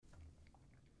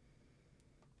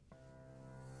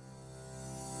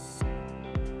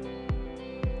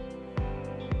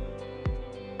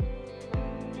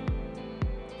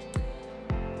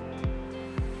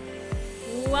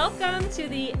Welcome to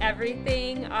the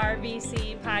Everything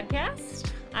RVC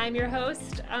podcast. I'm your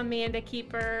host, Amanda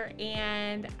Keeper,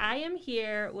 and I am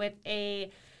here with a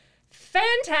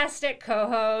fantastic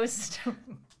co-host.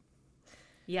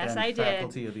 Yes, and I did.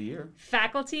 Faculty of the Year.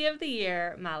 Faculty of the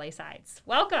Year, Molly Sides.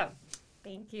 Welcome.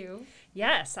 Thank you.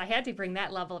 Yes, I had to bring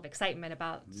that level of excitement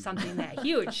about something that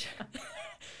huge.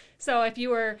 So if you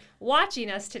were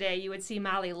watching us today, you would see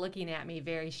Molly looking at me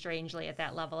very strangely at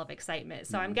that level of excitement.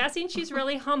 So I'm guessing she's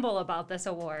really humble about this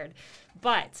award.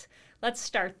 But let's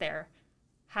start there.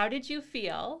 How did you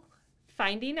feel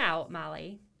finding out,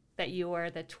 Molly, that you were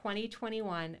the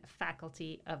 2021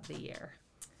 Faculty of the Year?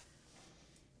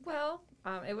 Well,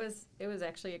 it was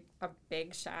actually a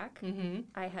big shock. Mm-hmm.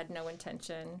 I had no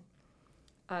intention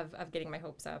of getting my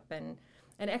hopes up, and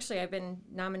actually I've been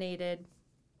nominated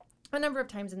a number of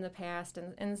times in the past,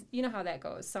 and you know how that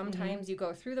goes. Sometimes you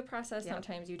go through the process,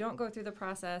 sometimes you don't go through the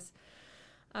process.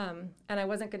 And I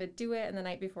wasn't going to do it, and the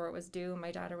night before it was due,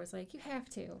 my daughter was like, "You have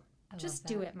to. Just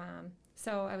do it, Mom."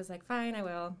 So I was like, "Fine, I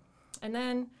will." And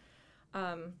then,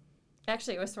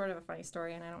 actually, it was sort of a funny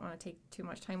story, and I don't want to take too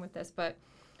much time with this, but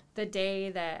the day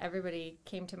that everybody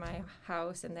came to my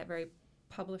house in that very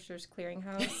Publishers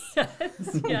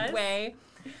Clearinghouse Yes. way,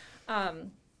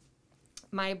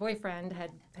 my boyfriend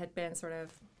had been sort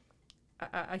of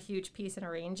a huge piece in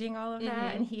arranging all of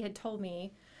that, and he had told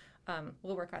me,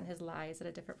 we'll work on his lies at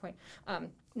a different point,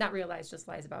 not real lies, just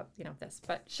lies about this,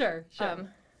 but Sure.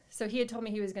 so he had told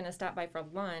me he was going to stop by for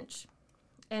lunch,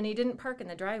 and he didn't park in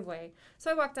the driveway. So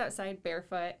I walked outside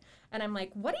barefoot, and I'm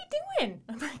like, "What are you doing?"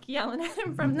 I'm like yelling at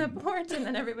him from the porch, and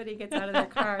then everybody gets out of their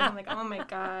car, and I'm like, "Oh my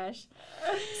gosh."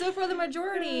 So for the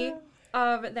majority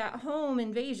of that home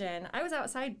invasion, I was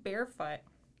outside barefoot.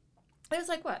 It was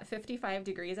like, 55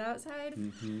 degrees outside?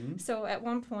 Mm-hmm. So at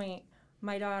one point,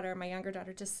 my younger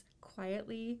daughter, just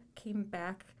quietly came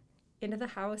back into the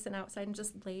house and outside and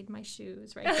just laid my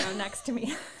shoes right down next to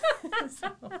me.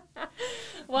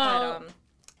 Well,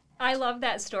 I love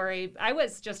that story. I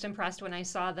was just impressed when I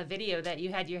saw the video that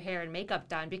you had your hair and makeup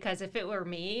done, because if it were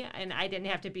me and I didn't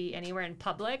have to be anywhere in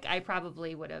public, I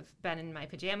probably would have been in my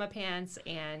pajama pants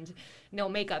and no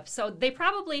makeup. So they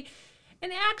probably,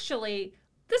 and actually,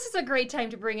 this is a great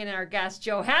time to bring in our guest,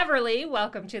 Joe Haverly.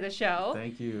 Welcome to the show.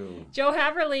 Thank you. Joe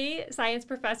Haverly, science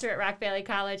professor at Rock Valley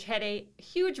College, had a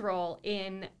huge role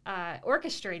in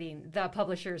orchestrating the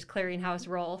Publishers Clearinghouse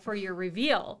role for your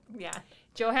reveal. Yeah.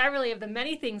 Joe Haverly, of the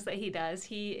many things that he does,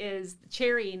 he is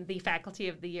chairing the Faculty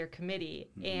of the Year committee,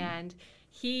 and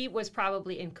he was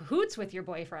probably in cahoots with your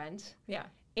boyfriend. Yeah.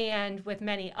 And with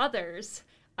many others.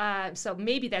 So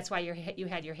maybe that's why you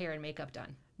had your hair and makeup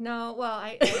done. No,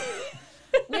 well,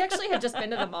 we actually had just been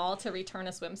to the mall to return a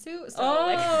swimsuit.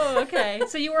 So Okay.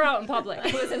 So you were out in public.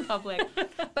 I was in public.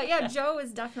 But yeah, Joe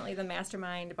is definitely the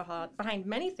mastermind behind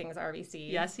many things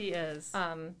RVC. Yes, he is.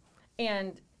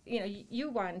 And you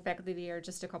won Faculty of the Year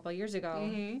just a couple of years ago.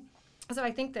 Mm-hmm. So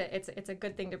I think that it's a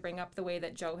good thing to bring up the way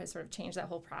that Joe has sort of changed that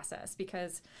whole process,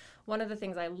 because one of the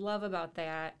things I love about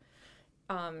that,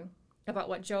 about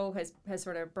what Joe has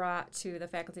sort of brought to the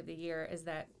Faculty of the Year, is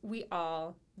that we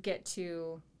all get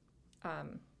to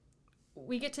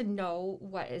know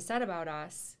what is said about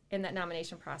us in that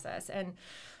nomination process, and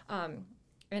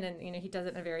then he does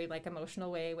it in a very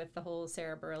emotional way with the whole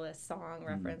Sarah Bareilles song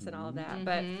reference and all of that,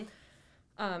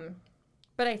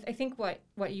 but I think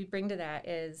what you bring to that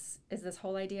is this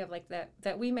whole idea of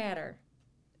that we matter,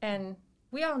 and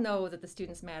we all know that the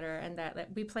students matter, and that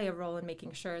we play a role in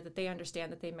making sure that they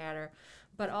understand that they matter,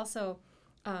 but also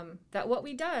that what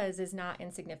we does is not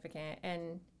insignificant,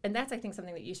 and that's, I think,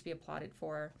 something that you should be applauded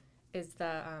for, is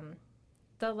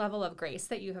the level of grace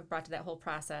that you have brought to that whole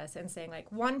process, and saying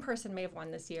one person may have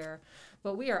won this year,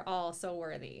 but we are all so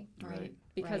worthy, Right.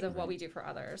 because of what we do for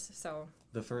others. So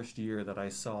The first year that I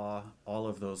saw all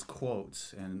of those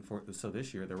quotes, and so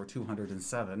this year there were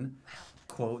 207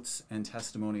 quotes and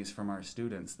testimonies from our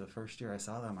students. The first year I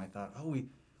saw them, I thought, we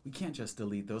can't just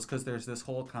delete those, because there's this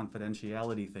whole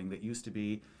confidentiality thing that used to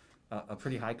be a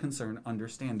pretty high concern,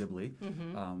 understandably.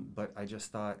 But I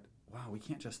just thought, wow, we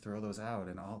can't just throw those out,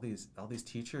 and all these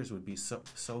teachers would be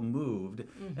so moved.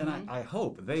 And I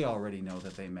hope they already know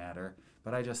that they matter,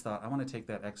 but I just thought I want to take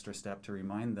that extra step to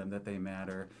remind them that they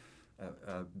matter,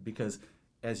 because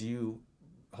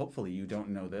hopefully you don't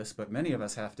know this, but many of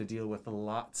us have to deal with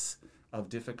lots of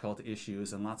difficult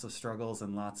issues and lots of struggles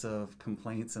and lots of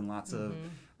complaints and lots of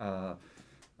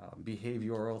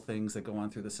behavioral things that go on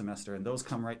through the semester, and those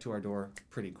come right to our door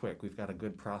pretty quick. We've got a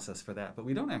good process for that, but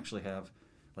we don't actually have,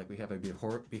 we have a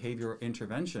behavioral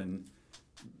intervention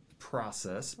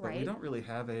process, but we Right. don't really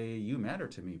have a "you matter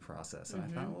to me" process. And I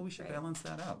thought, well, we should Right. balance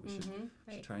that out. We should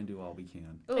Right. try and do all we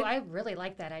can. Oh, I really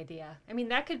like that idea. I mean,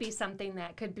 that could be something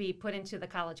that could be put into the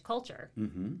college culture.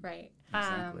 Mm-hmm. Right.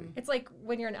 Exactly. It's like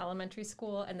when you're in elementary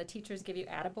school and the teachers give you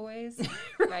attaboys,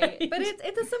 right? But it's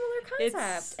a similar concept.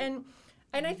 It's-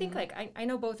 And I think like I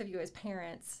know both of you as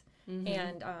parents,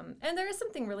 and there is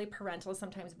something really parental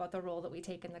sometimes about the role that we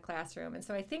take in the classroom. And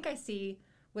so I think I see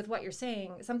with what you're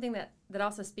saying something that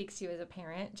also speaks to you as a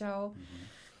parent, Joe,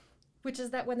 which is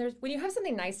that when you have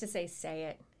something nice to say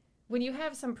it. When you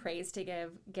have some praise to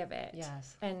give it.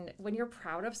 Yes. And when you're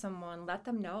proud of someone, let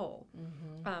them know.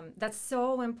 That's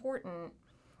so important.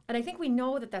 And I think we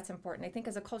know that that's important. I think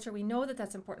as a culture, we know that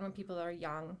that's important when people are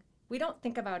young. We don't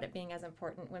think about it being as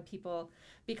important when people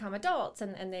become adults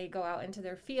and they go out into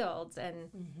their fields. And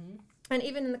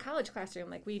even in the college classroom,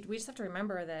 like we just have to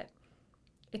remember that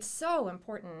it's so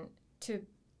important to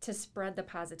spread the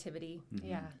positivity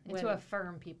Yeah. And When- to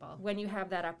affirm people. when you have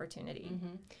that opportunity.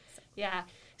 Yeah.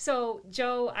 So,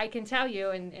 Joe, I can tell you,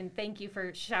 and thank you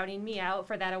for shouting me out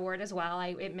for that award as well.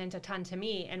 It meant a ton to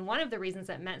me. And one of the reasons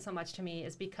it meant so much to me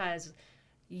is because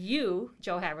you,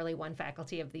 Joe Haverly, won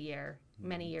Faculty of the Year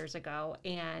many years ago.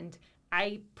 And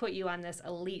I put you on this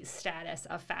elite status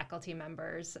of faculty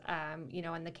members,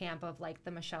 in the camp of like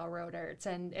the Michelle Roderts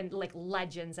and like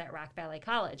legends at Rock Valley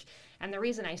College. And the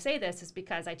reason I say this is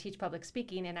because I teach public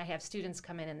speaking and I have students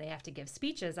come in and they have to give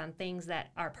speeches on things that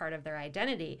are part of their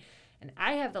identity. And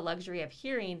I have the luxury of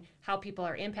hearing how people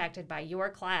are impacted by your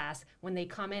class when they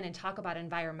come in and talk about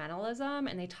environmentalism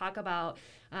and they talk about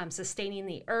sustaining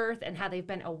the earth and how they've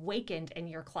been awakened in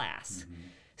your class.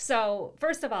 So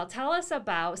first of all, tell us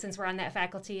about, since we're on that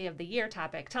Faculty of the Year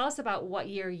topic, tell us about what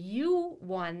year you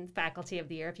won Faculty of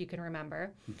the Year, if you can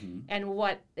remember, and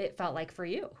what it felt like for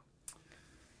you.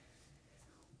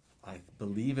 I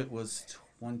believe it was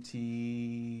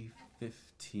 2015,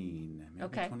 maybe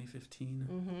Okay.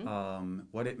 2015.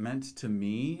 What it meant to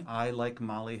me, I, like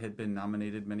Molly, had been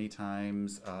nominated many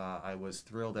times. I was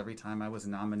thrilled every time I was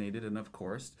nominated, and of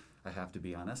course, I have to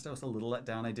be honest, I was a little let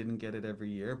down. I didn't get it every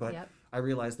year, but Yep. I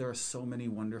realized there are so many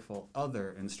wonderful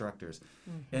other instructors.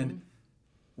 And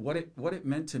what it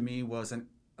meant to me was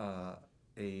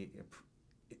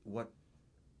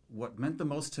what meant the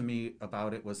most to me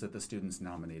about it was that the students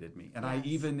nominated me. And I Yes.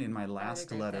 even, in my last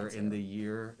agree with letter that in too. the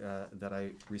year that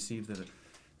I received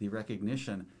the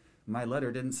recognition, my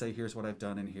letter didn't say, here's what I've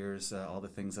done and here's all the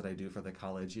things that I do for the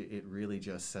college. It really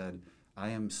just said, I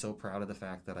am so proud of the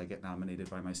fact that I get nominated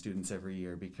by my students every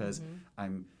year because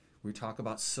we talk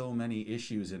about so many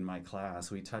issues in my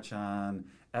class. We touch on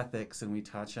ethics and we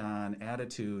touch on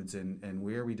attitudes and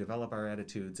where we develop our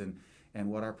attitudes and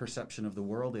what our perception of the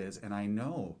world is. And I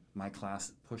know my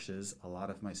class pushes a lot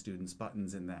of my students'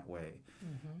 buttons in that way.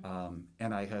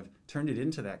 And I have turned it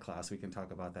into that class. We can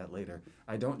talk about that later.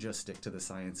 I don't just stick to the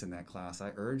science in that class.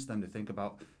 I urge them to think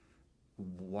about,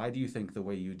 why do you think the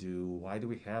way you do? Why do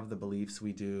we have the beliefs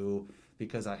we do?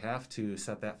 Because I have to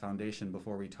set that foundation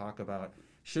before we talk about,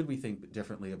 should we think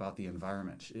differently about the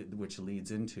environment, which leads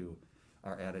into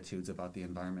our attitudes about the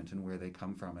environment and where they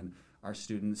come from. And our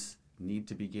students need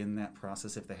to begin that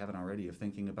process, if they haven't already, of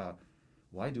thinking about,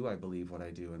 why do I believe what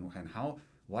I do? And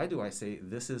why do I say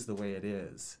this is the way it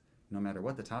is? No matter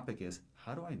what the topic is,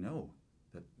 how do I know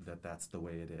that that's the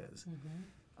way it is?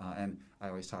 And I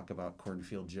always talk about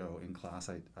Cornfield Joe in class.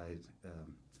 I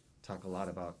talk a lot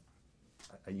about,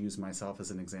 I use myself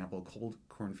as an example.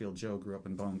 Cornfield Joe grew up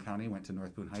in Boone County, went to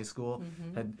North Boone High School,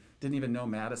 didn't even know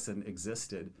Madison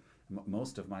existed.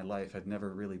 Most of my life had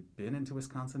never really been into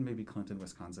Wisconsin, maybe Clinton,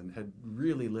 Wisconsin, had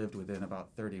really lived within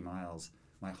about 30 miles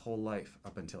my whole life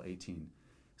up until 18.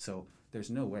 So there's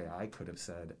no way I could have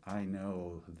said, I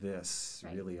know this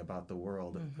really about the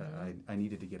world. I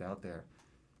needed to get out there.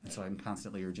 And so I'm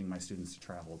constantly urging my students to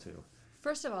travel too.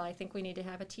 First of all, I think we need to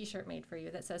have a T-shirt made for you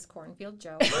that says Cornfield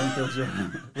Joe. Cornfield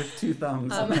Joe with two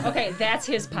thumbs. Okay, that's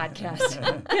his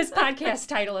podcast. His podcast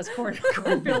title is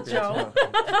Cornfield Joe.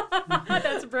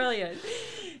 That's brilliant.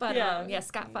 But Yeah.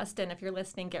 Scott Fuston, if you're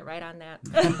listening, get right on that.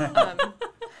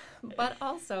 But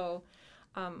also,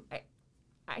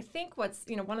 I think what's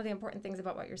one of the important things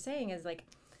about what you're saying is like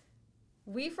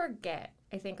we forget.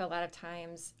 I think a lot of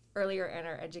times earlier in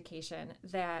our education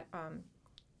that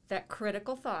that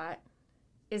critical thought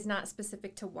is not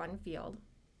specific to one field.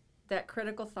 That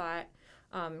critical thought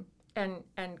and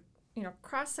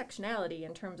cross-sectionality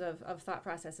in terms of thought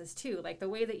processes too, like the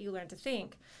way that you learn to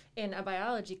think in a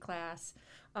biology class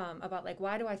about like,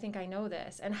 why do I think I know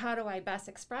this and how do I best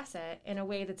express it in a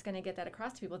way that's going to get that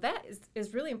across to people. That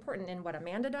is really important in what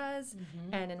Amanda does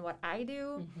and in what I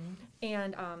do.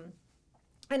 And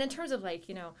in terms of like,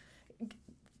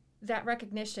 that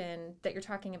recognition that you're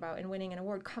talking about and winning an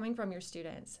award coming from your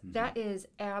students, that is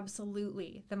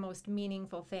absolutely the most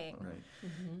meaningful thing.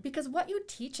 Right. Because what you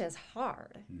teach is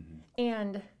hard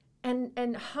and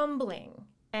humbling.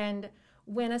 And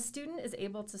when a student is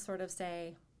able to sort of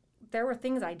say, there were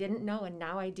things I didn't know and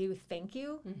now I do, thank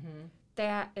you,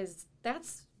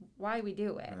 that's why we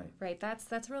do it, right?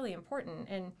 That's really important.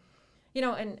 And, you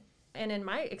know, and in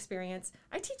my experience,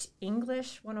 I teach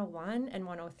English 101 and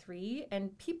 103,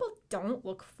 and people don't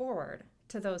look forward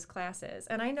to those classes.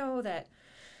 And I know that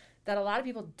a lot of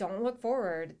people don't look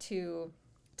forward to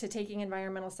taking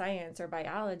environmental science or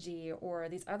biology or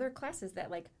these other classes that,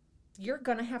 like, you're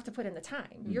going to have to put in the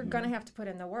time. You're going to have to put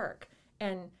in the work.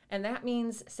 And that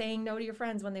means saying no to your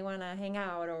friends when they want to hang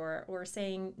out, or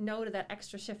saying no to that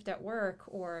extra shift at work,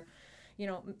 or, you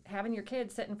know, having your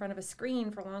kids sit in front of a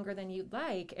screen for longer than you'd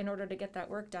like in order to get that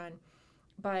work done.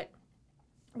 But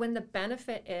when the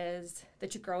benefit is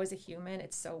that you grow as a human,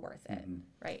 it's so worth it,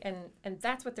 right? And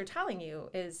that's what they're telling you,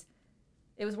 is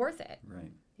it was worth it.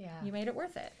 Right. Yeah. You made it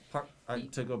worth it.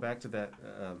 To go back to that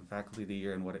faculty of the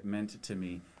year and what it meant to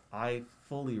me, I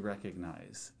fully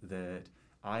recognize that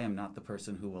I am not the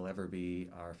person who will ever be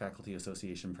our faculty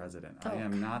association president. I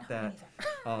am not that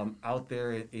out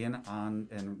there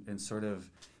and sort of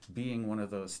being one of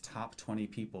those top 20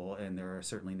 people, and there are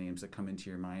certainly names that come into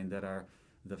your mind that are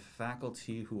the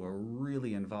faculty who are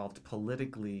really involved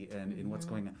politically and in what's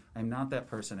going on. I'm not that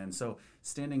person. And so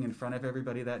standing in front of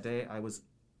everybody that day, I was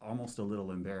almost a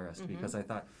little embarrassed because I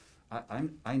thought,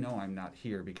 I know I'm not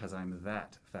here because I'm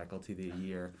that faculty of the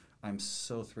year. I'm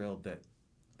so thrilled that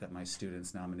my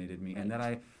students nominated me, and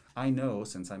that I know,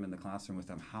 since I'm in the classroom with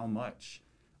them, how much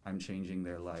I'm changing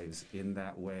their lives in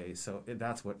that way. So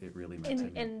that's what it really meant to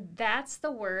me. And that's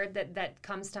the word that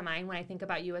comes to mind when I think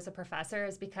about you as a professor,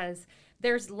 is because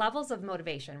there's levels of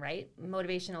motivation, right?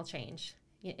 Motivational change,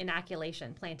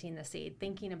 inoculation, planting the seed,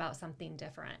 thinking about something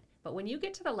different. But when you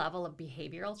get to the level of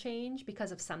behavioral change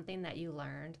because of something that you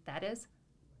learned, that is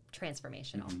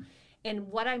transformational. And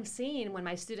what I'm seeing when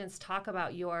my students talk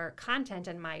about your content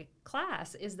in my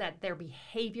class is that their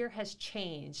behavior has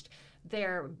changed.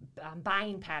 Their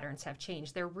buying patterns have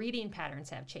changed. Their reading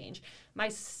patterns have changed. My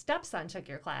stepson took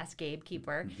your class, Gabe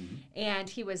Keeper, and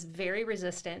he was very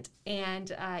resistant.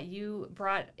 And you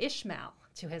brought Ishmael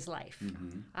to his life,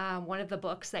 one of the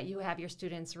books that you have your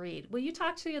students read. Will you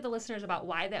talk to the listeners about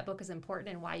why that book is important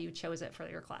and why you chose it for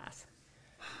your class?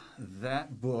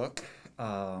 That book,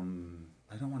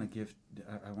 I don't want to give,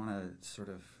 I want to sort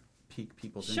of pique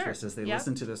people's interest as they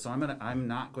listen to this. So I'm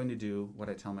not going to do what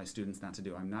I tell my students not to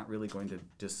do. I'm not really going to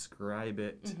describe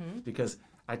it because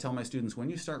I tell my students, when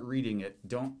you start reading it,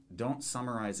 don't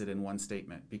summarize it in one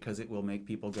statement, because it will make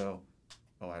people go,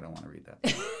 oh, I don't want to read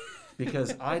that.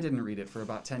 Because I didn't read it for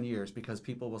about 10 years because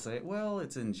people will say, well,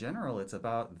 it's in general, it's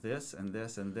about this and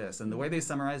this and this. And the way they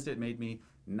summarized it made me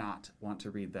not want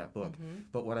to read that book.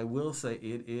 But what I will say,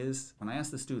 it is, when I ask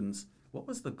the students, what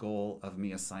was the goal of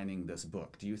me assigning this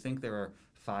book? Do you think there are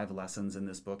 5 lessons in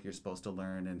this book you're supposed to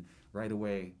learn? And right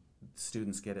away,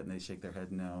 students get it and they shake their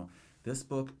head, no. This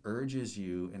book urges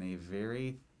you in a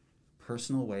very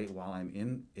personal way while I'm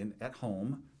in at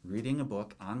home reading a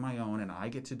book on my own, and I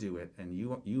get to do it, and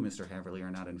you Mr. Haverly, are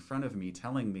not in front of me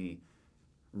telling me,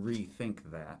 rethink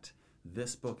that.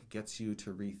 This book gets you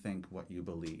to rethink what you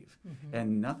believe.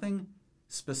 And nothing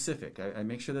specific. I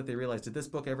make sure that they realize, did this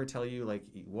book ever tell you like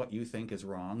what you think is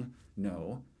wrong?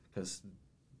 No, because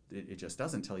it just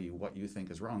doesn't tell you what you think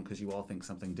is wrong, because you all think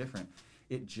something different.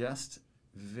 It just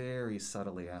very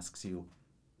subtly asks you,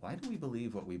 why do we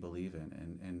believe what we believe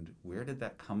in, and where did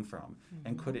that come from?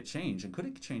 And could it change? And could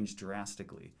it change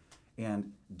drastically?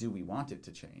 And do we want it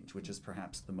to change? Which is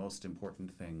perhaps the most important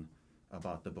thing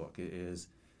about the book. Is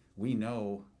we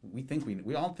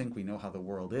all think we know how the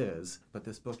world is, but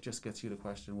this book just gets you to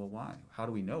question, well, why? How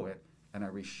do we know it? And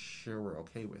are we sure we're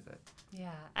okay with it?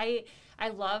 Yeah, I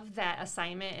love that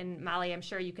assignment. And Molly, I'm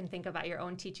sure you can think about your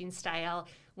own teaching style.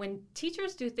 When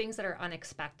teachers do things that are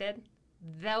unexpected,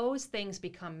 those things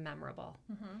become memorable.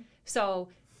 So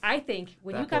I think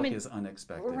when you come in, is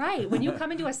unexpected. Right. When you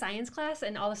come into a science class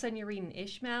and all of a sudden you're reading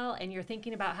Ishmael and you're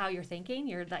thinking about how you're thinking,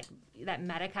 you're like that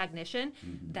metacognition,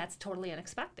 that's totally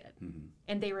unexpected.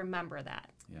 And they remember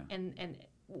that. Yeah. And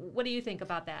what do you think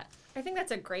about that? I think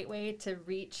that's a great way to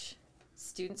reach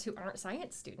students who aren't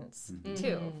science students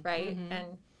too, right?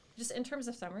 And just in terms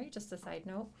of summary, just a side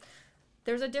note,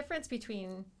 there's a difference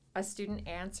between a student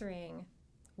answering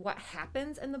what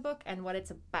happens in the book and what it's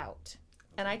about.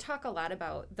 And I talk a lot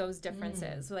about those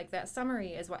differences. Like that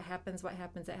summary is what happens, it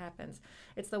happens.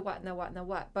 It's the what and the what and the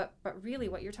what. But really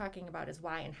what you're talking about is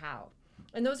why and how.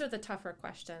 And those are the tougher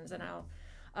questions. And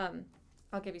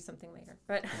I'll give you something later.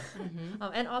 But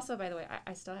and also, by the way,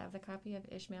 I still have the copy of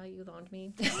Ishmael you loaned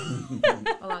me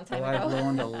a long time ago. I've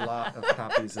loaned a lot of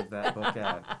copies of that book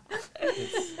out.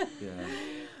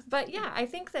 But yeah, I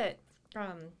think that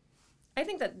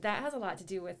that has a lot to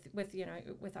do with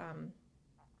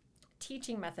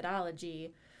teaching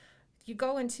methodology. You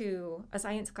go into a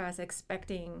science class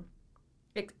expecting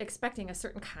a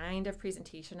certain kind of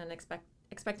presentation and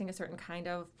expecting a certain kind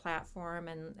of platform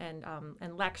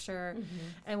and lecture.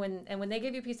 And when they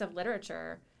give you a piece of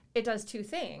literature, it does two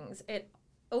things. It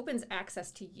opens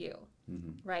access to you,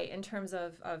 right, in terms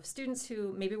of students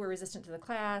who maybe were resistant to the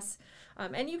class.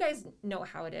 And you guys know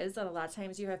how it is that a lot of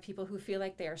times you have people who feel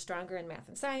like they are stronger in math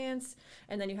and science,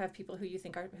 and then you have people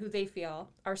who they feel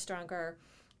are stronger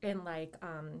in like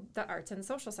the arts and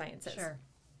social sciences. Sure.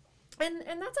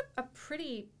 And that's a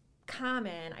pretty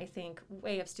common, I think,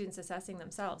 way of students assessing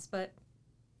themselves. But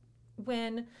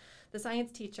when the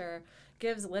science teacher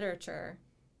gives literature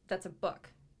that's a book,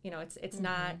 it's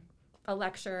not a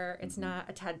lecture, it's not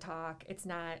a TED Talk, it's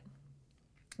not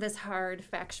this hard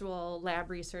factual lab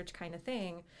research kind of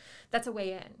thing, that's a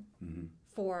way in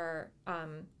for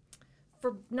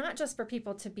not just for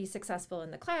people to be successful in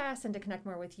the class and to connect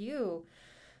more with you,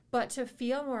 but to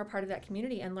feel more a part of that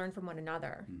community and learn from one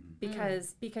another.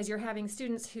 Because you're having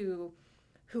students who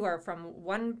are from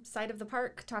one side of the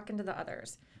park talking to the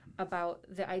others about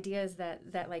the ideas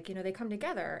that like, they come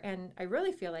together. And I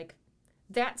really feel like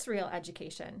that's real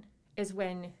education, is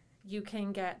when you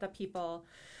can get the people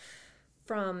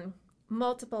from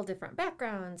multiple different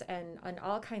backgrounds and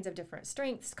all kinds of different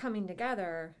strengths coming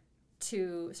together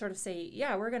to sort of say,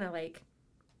 yeah, we're going to like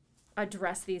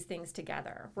address these things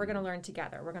together. We're going to learn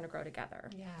together. We're going to grow together.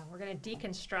 Yeah, we're going to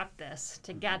deconstruct this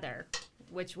together,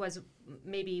 which was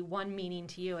maybe one meaning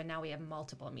to you, and now we have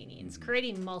multiple meanings.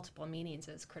 Creating multiple meanings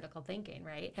is critical thinking,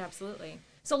 right? Absolutely.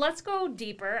 So let's go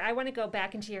deeper. I want to go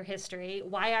back into your history.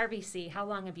 Why RVC? How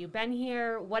long have you been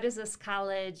here? What has this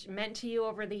college meant to you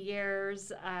over the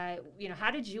years?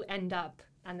 How did you end up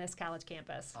on this college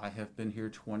campus? I have been here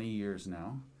 20 years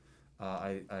now.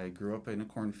 I grew up in a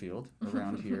cornfield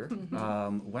around here.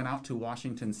 Went out to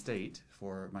Washington State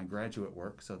for my graduate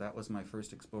work, so that was my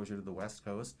first exposure to the West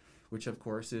Coast, which of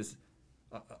course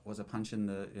was a punch in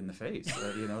the face.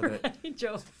 Right,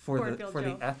 Joe. For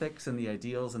the ethics and the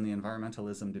ideals and the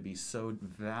environmentalism to be so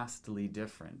vastly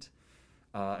different.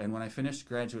 And when I finished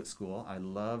graduate school, I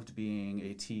loved being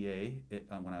a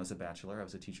TA. When I was a bachelor, I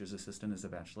was a teacher's assistant as a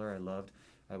bachelor.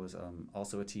 I was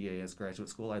also a TA as graduate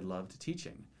school. I loved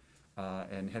teaching.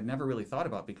 And had never really thought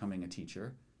about becoming a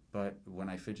teacher. But when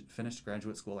I finished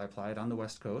graduate school, I applied on the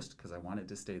West Coast because I wanted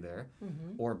to stay there,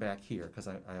 or back here because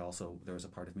I also, there was a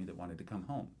part of me that wanted to come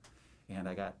home. And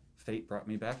fate brought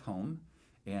me back home,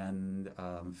 and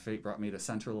fate brought me to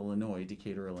Central Illinois,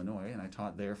 Decatur, Illinois, and I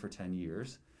taught there for 10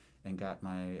 years and got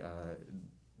my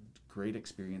great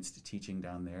experience to teaching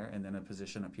down there. And then a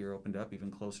position up here opened up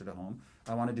even closer to home.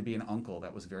 I wanted to be an uncle.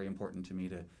 That was very important to me,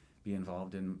 to be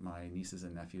involved in my nieces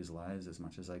and nephews' lives as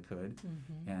much as I could.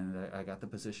 And I got the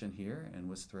position here and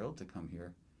was thrilled to come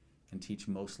here and teach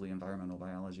mostly environmental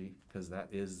biology, because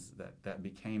that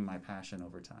became my passion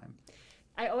over time.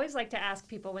 I always like to ask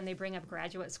people when they bring up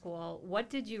graduate school,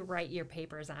 what did you write your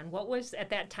papers on? What was,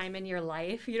 at that time in your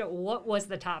life, what was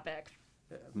the topic?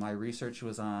 My research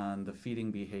was on the feeding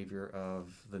behavior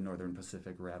of the Northern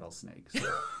Pacific rattlesnake. So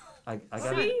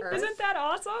isn't that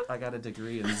awesome? I got a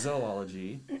degree in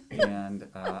zoology, and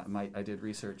I did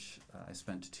research. I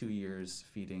spent 2 years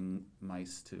feeding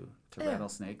mice to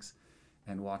rattlesnakes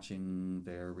and watching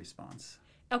their response.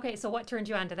 Okay, so what turned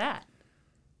you on to that?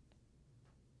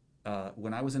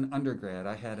 When I was an undergrad,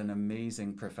 I had an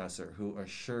amazing professor who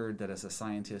assured that as a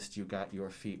scientist, you got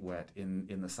your feet wet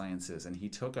in the sciences. And he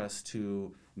took us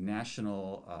to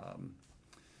national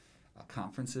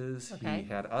conferences. Okay. He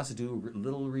had us do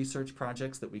little research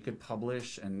projects that we could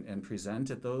publish and present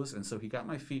at those. And so he got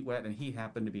my feet wet, and he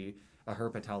happened to be a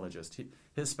herpetologist.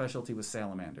 His specialty was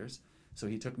salamanders. So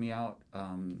he took me out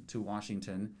to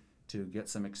Washington to get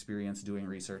some experience doing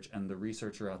research, and the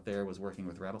researcher out there was working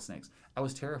with rattlesnakes. I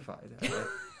was terrified.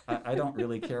 I don't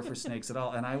really care for snakes at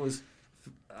all, and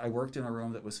I worked in a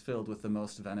room that was filled with the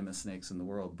most venomous snakes in the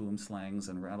world, boomslangs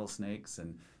and rattlesnakes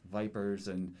and vipers,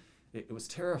 and it was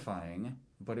terrifying,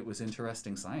 but it was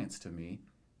interesting science to me,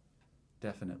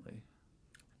 definitely.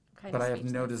 But I have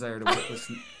no desire to work with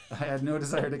I had no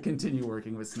desire to continue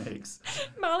working with snakes.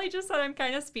 Molly just said I'm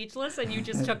kind of speechless, and you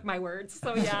just took my words.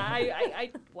 So yeah,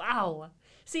 I wow.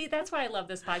 See, that's why I love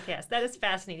this podcast. That is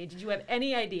fascinating. Did you have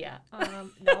any idea?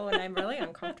 No, and I'm really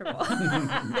uncomfortable.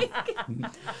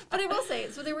 But I will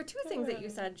say, so there were two things that you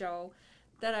said, Joe,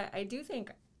 that I do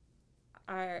think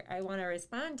I want to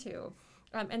respond to,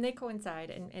 and they coincide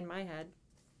in my head.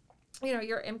 You know,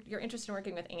 you're interested in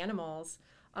working with animals.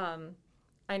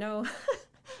 I know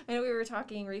I know we were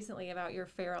talking recently about your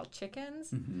feral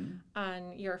chickens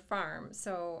on your farm.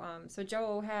 So so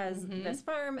Joe has this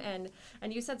farm, and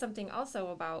you said something also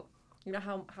about, you know,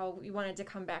 how you wanted to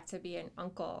come back to be an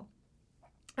uncle.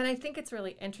 And I think it's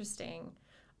really interesting,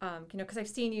 you know, because I've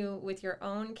seen you with your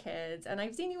own kids, and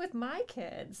I've seen you with my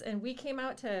kids, and we came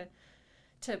out to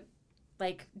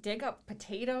like dig up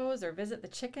potatoes or visit the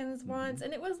chickens once,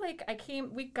 and it was like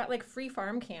we got like free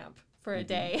farm camp for a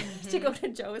day to go to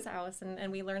Joe's house,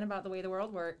 and we learn about the way the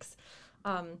world works,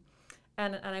 and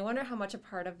I wonder how much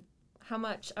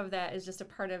of that is just a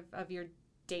part of your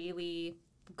daily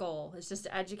goal is just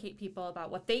to educate people about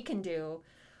what they can do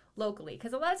locally,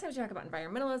 because a lot of times we talk about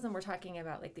environmentalism, we're talking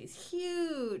about like these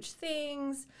huge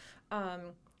things,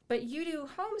 but you do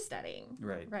homesteading,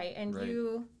 right, and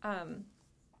you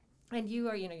and you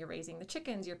are, you know, you're raising the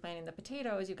chickens, you're planting the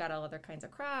potatoes, you've got all other kinds of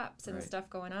crops and stuff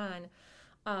going on.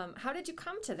 How did you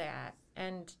come to that,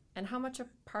 and how much a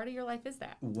part of your life is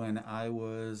that? When I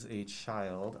was a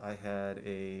child, I had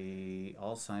a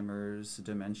Alzheimer's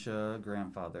dementia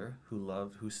grandfather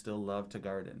who still loved to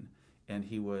garden, and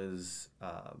he was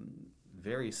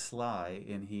very sly,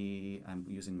 and I'm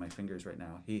using my fingers right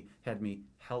now, he had me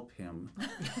help him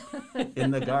in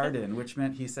the garden, which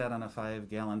meant he sat on a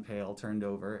 5-gallon pail, turned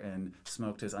over, and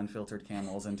smoked his unfiltered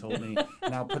Camels, and told me,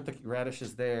 now put the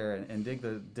radishes there, and dig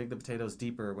the potatoes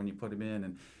deeper when you put them in.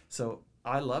 And so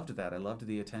I loved that. I loved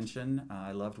the attention.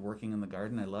 I loved working in the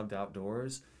garden. I loved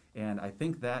outdoors. And I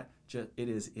think that it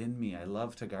is in me. I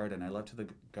love to garden. I love to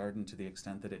garden to the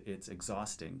extent that it's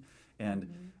exhausting.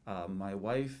 And my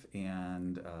wife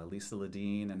and Lisa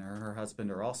Ledeen and her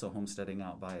husband are also homesteading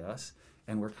out by us.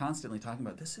 And we're constantly talking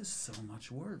about, this is so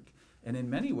much work. And in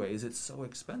many ways, it's so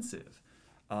expensive.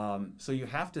 So you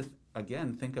have to,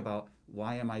 again, think about,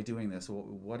 why am I doing this?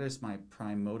 What is my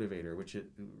prime motivator, which it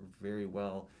very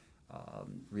well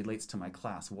relates to my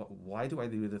class. Why do I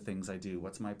do the things I do?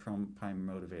 What's my prime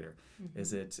motivator?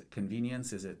 Is it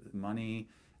convenience? Is it money?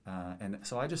 And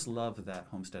so I just love that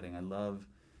homesteading. I love,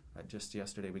 just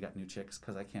yesterday we got new chicks,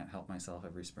 because I can't help myself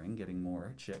every spring getting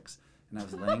more chicks. And I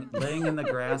was laying in the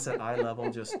grass at eye level,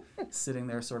 just sitting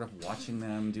there sort of watching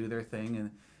them do their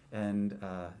thing, and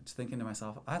just thinking to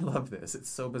myself, I love this. It's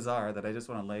so bizarre that I just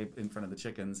want to lay in front of the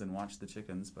chickens and watch the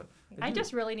chickens. But I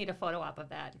just really need a photo op of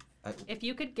that. If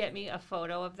you could get me a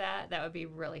photo of that, that would be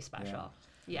really special.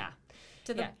 Yeah.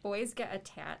 Do the boys get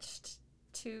attached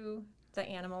to the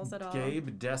animals at all?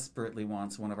 Gabe desperately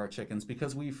wants one of our chickens,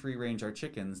 because we free range our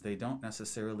chickens. They don't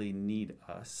necessarily need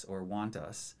us or want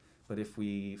us. But if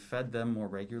we fed them more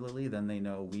regularly, then they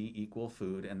know we equal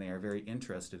food, and they are very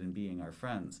interested in being our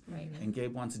friends. Right. And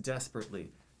Gabe wants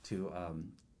desperately to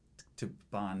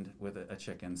bond with a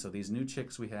chicken. So these new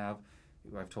chicks we have,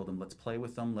 I've told him, let's play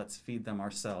with them, let's feed them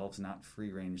ourselves, not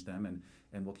free range them,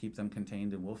 and we'll keep them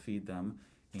contained, and we'll feed them,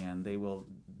 and they will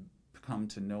come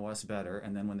to know us better.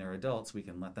 And then when they're adults, we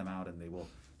can let them out, and they will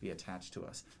be attached to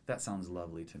us. That sounds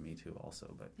lovely to me too,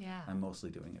 also. But I'm mostly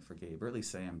doing it for Gabe, or at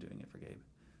least say I'm doing it for Gabe.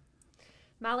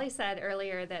 Molly said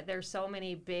earlier that there's so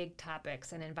many big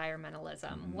topics in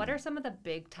environmentalism. What are some of the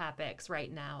big topics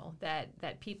right now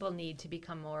that people need to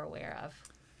become more aware of?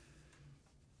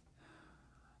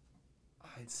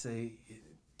 I'd say,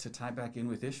 to tie back in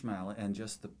with Ishmael and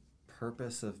just the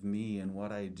purpose of me and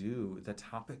what I do, the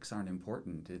topics aren't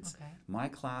important. My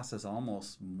class has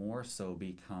almost more so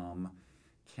become,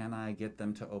 can I get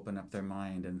them to open up their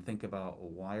mind and think about,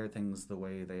 why are things the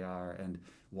way they are, and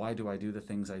why do I do the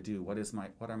things I do? What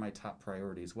are my top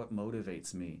priorities? What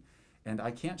motivates me? And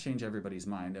I can't change everybody's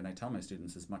mind, and I tell my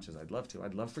students, as much as I'd love to,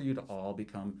 I'd love for you to all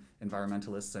become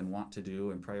environmentalists and want to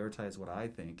do and prioritize what I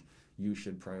think you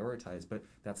should prioritize, but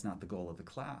that's not the goal of the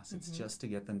class. It's just to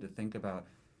get them to think about,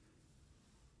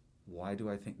 why do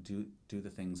I do the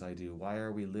things I do? Why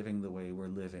are we living the way we're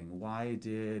living? Why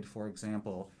did, for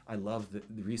example, I love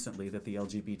recently that the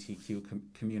LGBTQ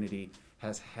community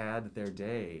has had their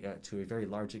day to a very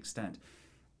large extent.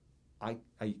 I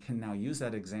can now use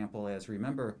that example as,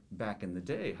 remember back in the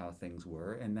day how things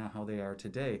were, and now how they are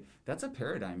today. That's a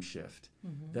paradigm shift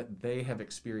that they have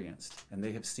experienced and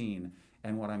they have seen.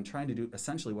 And what I'm trying to do,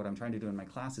 essentially what I'm trying to do in my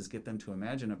class, is get them to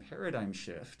imagine a paradigm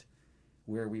shift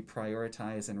where we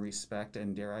prioritize and respect,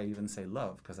 and dare I even say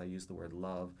love, because I use the word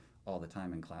love all the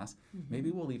time in class. Maybe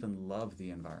we'll even love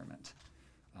the environment.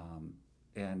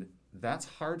 And that's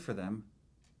hard for them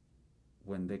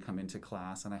when they come into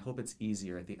class, and I hope it's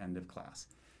easier at the end of class.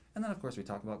 And then, of course, we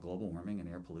talk about global warming and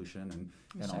air pollution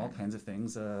and Sure. all kinds of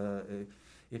things.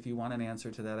 If you want an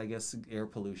answer to that, I guess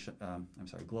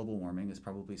global warming is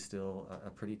probably still a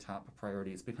pretty top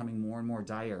priority. It's becoming more and more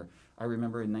dire. I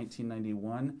remember in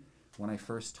 1991 when I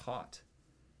first taught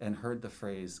and heard the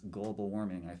phrase global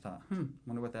warming, I thought,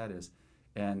 wonder what that is.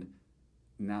 And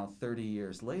now 30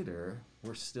 years later,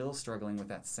 we're still struggling with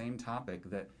that same topic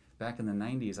that back in the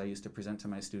 90s I used to present to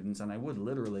my students, and I would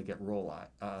literally get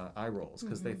eye rolls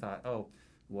because they thought, oh,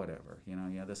 whatever,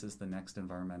 this is the next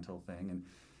environmental thing. And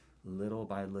little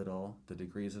by little, the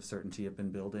degrees of certainty have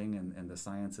been building, and the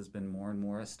science has been more and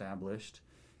more established.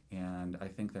 And I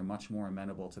think they're much more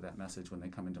amenable to that message when they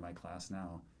come into my class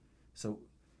now. So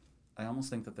I almost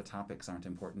think that the topics aren't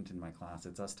important in my class.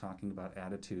 It's us talking about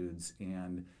attitudes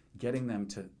and getting them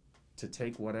to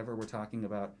take whatever we're talking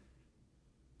about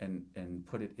and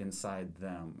put it inside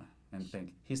them and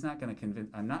think,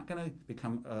 I'm not going to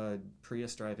become a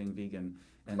Prius driving vegan,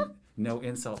 and no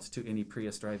insults to any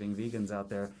Prius driving vegans out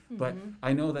there, but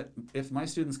I know that if my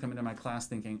students come into my class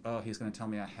thinking, oh, he's going to tell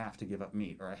me I have to give up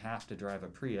meat or I have to drive a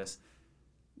Prius,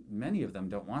 many of them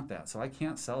don't want that. So I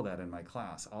can't sell that in my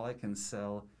class. All I can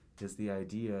sell is the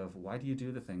idea of, why do you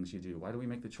do the things you do? Why do we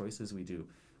make the choices we do?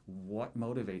 What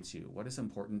motivates you? What is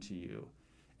important to you?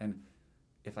 And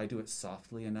if I do it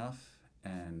softly enough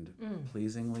and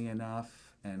pleasingly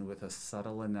enough and with a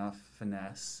subtle enough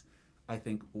finesse, I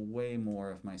think way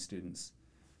more of my students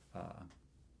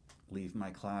leave my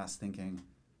class thinking,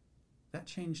 that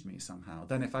changed me somehow,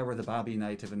 than if I were the Bobby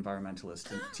Knight of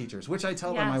environmentalist teachers, which I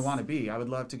tell them I want to be. I would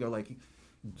love to go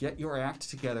get your act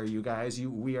together, you guys.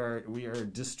 We are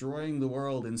destroying the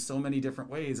world in so many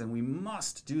different ways, and we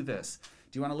must do this.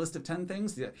 Do you want a list of 10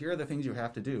 things? Here are the things you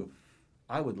have to do.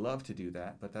 I would love to do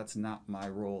that, but that's not my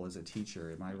role as a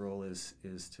teacher. My role is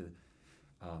to,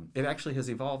 it actually has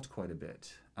evolved quite a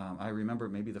bit. I remember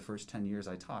maybe the first 10 years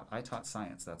I taught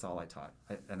science. That's all I taught.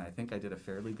 And I think I did a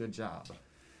fairly good job.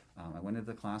 I went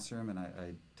into the classroom and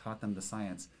I taught them the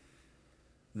science.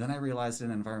 Then I realized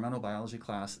in environmental biology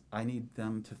class, I need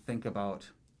them to think about,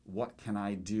 what can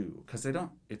I do? Because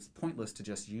it's pointless to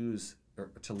just use or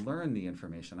to learn the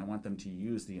information. I want them to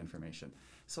use the information.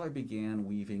 So I began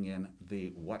weaving in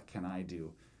the what can I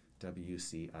do,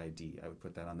 WCID. I would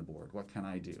put that on the board. What can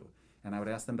I do? And I would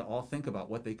ask them to all think about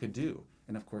what they could do.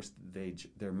 And of course,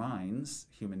 their minds,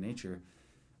 human nature,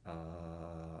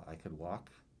 I could walk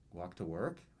to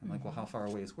work. I'm like, well, how far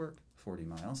away is work? 40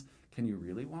 miles. Can you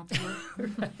really walk to work?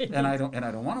 Right. And I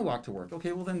don't want to walk to work.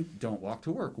 Okay, well then don't walk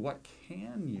to work. What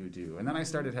can you do? And then I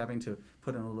started having to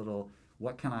put in a little,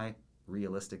 what can I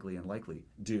realistically and likely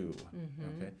do?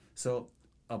 Okay. So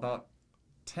about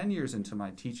 10 years into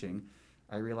my teaching,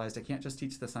 I realized I can't just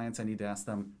teach the science. I need to ask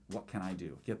them, what can I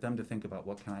do? Get them to think about,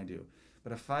 what can I do?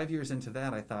 But 5 years into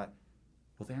that, I thought,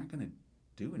 well, they aren't going to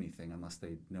do anything unless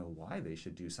they know why they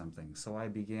should do something. So I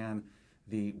began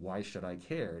the why should I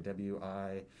care,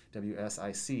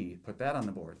 WSIC, put that on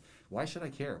the board. Why should I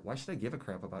care? Why should I give a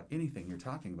crap about anything you're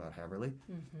talking about, Haverly?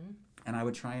 And I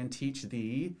would try and teach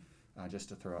just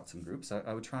to throw out some groups,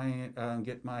 I would try and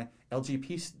get my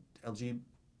LGBTQ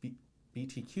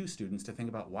students to think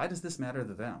about, why does this matter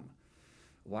to them?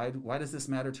 Why does this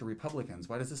matter to Republicans?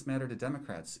 Why does this matter to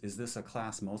Democrats? Is this a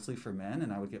class mostly for men?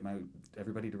 And I would get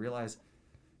everybody to realize,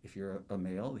 if you're a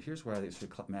male, here's why it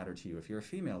should matter to you. If you're a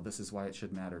female, this is why it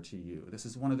should matter to you. This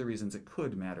is one of the reasons it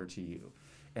could matter to you.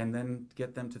 And then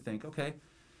get them to think, okay,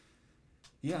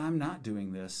 yeah, I'm not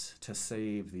doing this to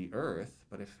save the earth,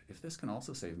 but if this can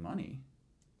also save money,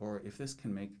 or if this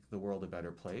can make the world a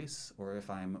better place, or if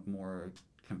I'm a more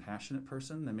compassionate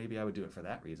person, then maybe I would do it for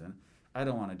that reason. I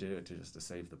don't want to do it just to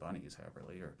save the bunnies,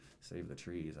 Haverly, or save the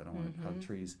trees. I don't want to hug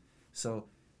trees. So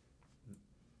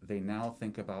they now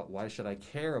think about, why should I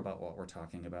care about what we're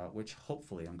talking about, which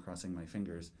hopefully, I'm crossing my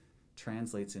fingers,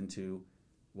 translates into,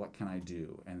 what can I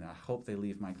do? And I hope they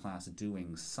leave my class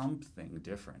doing something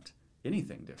different,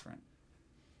 anything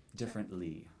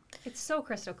differently. It's so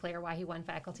crystal clear why he won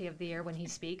Faculty of the Year when he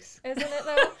speaks. Isn't it,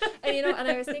 though? And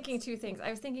I was thinking two things. I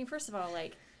was thinking, first of all,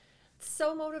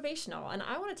 so motivational, and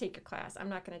I want to take your class. I'm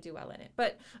not going to do well in it,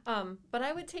 but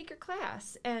I would take your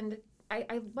class. And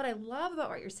what I love about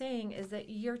what you're saying is that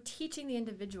you're teaching the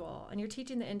individual, and you're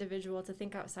teaching the individual to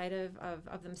think outside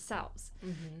of themselves,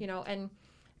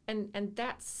 and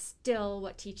that's still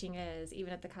what teaching is,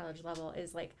 even at the college level,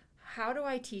 is how do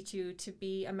I teach you to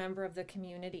be a member of the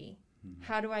community?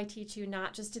 How do I teach you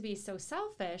not just to be so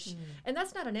selfish? And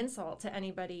that's not an insult to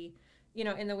anybody,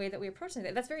 in the way that we approach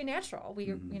it. That's very natural.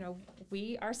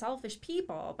 We are selfish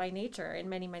people by nature in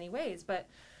many, many ways. But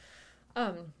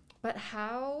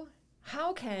how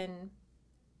can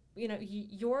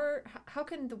how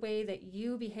can the way that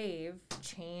you behave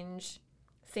change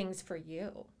things for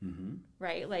you,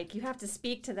 right? Like you have to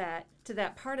speak to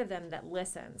that part of them that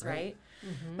listens, right?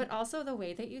 But also the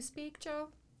way that you speak, Joe.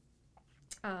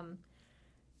 I'm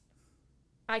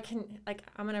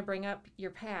going to bring up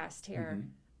your past here.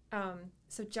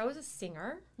 So Joe's a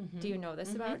singer. Do you know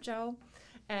this about Joe?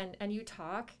 And you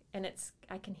talk, and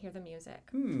I can hear the music.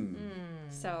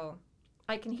 So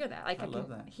I can hear that. Like I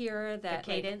can hear that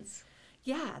the cadence.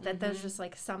 That there's just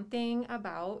like something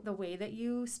about the way that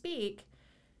you speak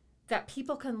that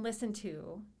people can listen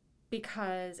to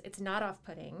because it's not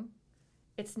off-putting,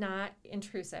 it's not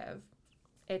intrusive,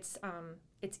 it's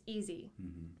easy.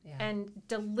 And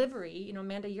delivery,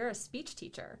 Amanda, you're a speech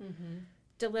teacher.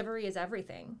 Delivery is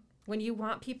everything. When you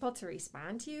want people to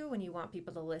respond to you, when you want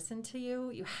people to listen to you,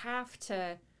 you have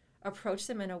to approach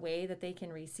them in a way that they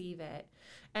can receive it.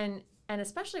 And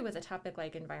especially with a topic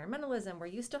like environmentalism, where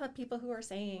you still have people who are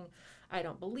saying, I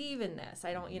don't believe in this.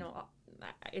 I don't,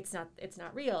 it's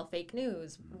not real, fake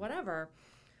news, whatever.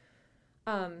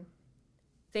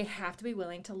 They have to be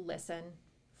willing to listen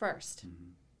first.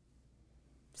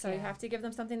 So you have to give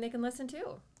them something they can listen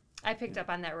to. I picked up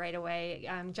on that right away.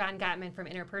 John Gottman from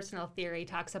Interpersonal Theory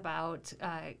talks about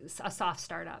a soft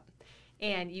startup.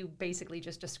 And you basically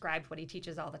just described what he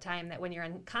teaches all the time, that when you're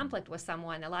in conflict with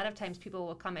someone, a lot of times people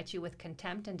will come at you with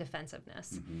contempt and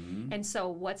defensiveness. And so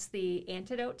what's the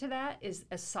antidote to that is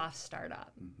a soft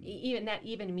startup. That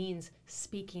even means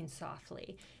speaking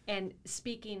softly and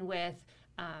speaking with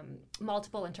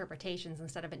multiple interpretations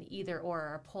instead of an either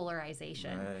or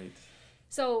polarization. Right.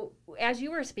 So as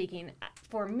you were speaking,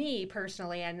 for me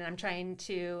personally, and I'm trying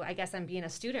to, I guess I'm being a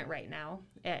student right now,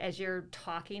 as you're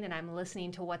talking and I'm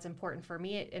listening to what's important for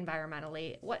me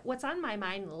environmentally, what's on my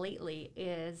mind lately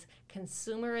is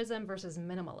consumerism versus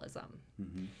minimalism.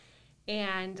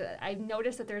 And I've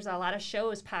noticed that there's a lot of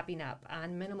shows popping up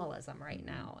on minimalism right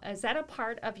now. Is that a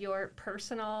part of your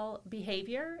personal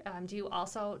behavior? Do you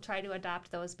also try to adopt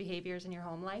those behaviors in your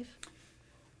home life?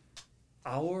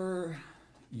 Our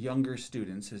younger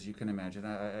students, as you can imagine,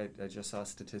 I just saw a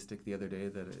statistic the other day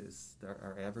that is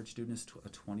our average student is a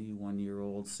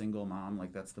 21-year-old single mom.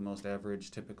 Like that's the most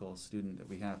average typical student that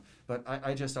we have. But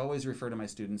I just always refer to my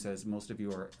students as most of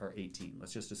you are 18.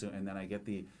 Let's just assume. And then I get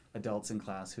the adults in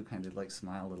class who kind of like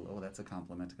smile a little. Oh, that's a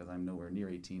compliment because I'm nowhere near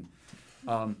 18.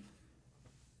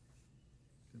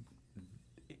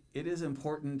 It is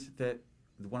important that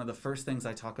one of the first things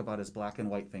I talk about is black and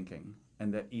white thinking,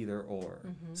 and that either or.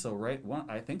 So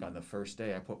I think on the first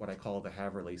day I put what I call the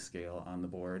Haverly scale on the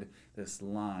board, this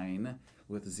line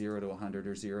with 0 to 100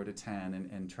 or 0 to 10,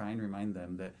 and try and remind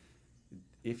them that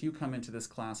if you come into this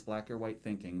class black or white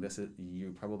thinking,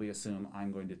 you probably assume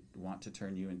I'm going to want to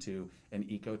turn you into an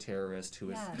eco-terrorist who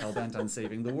is hell-bent on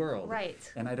saving the world.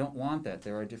 Right. And I don't want that.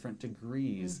 There are different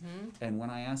degrees. And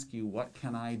when I ask you, what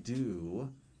can I do?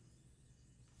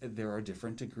 There are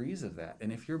different degrees of that.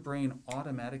 And if your brain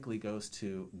automatically goes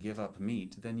to give up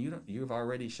meat, then you've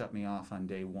already shut me off on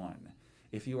day one.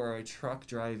 If you are a truck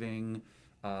driving,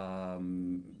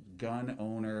 gun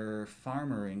owner,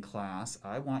 farmer in class,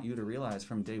 I want you to realize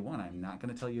from day one, I'm not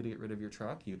going to tell you to get rid of your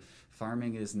truck.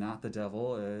 Farming is not the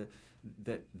devil,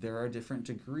 that there are different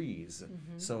degrees.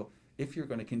 So if you're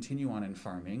going to continue on in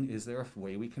farming, is there a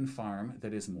way we can farm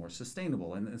that is more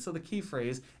sustainable? And so the key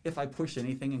phrase, if I push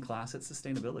anything in class, it's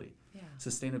sustainability.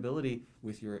 Sustainability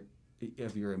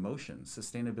of your emotions,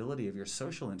 sustainability of your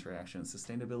social interactions,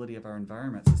 sustainability of our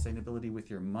environment, sustainability with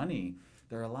your money.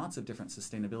 There are lots of different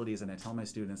sustainabilities, and I tell my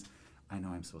students, I know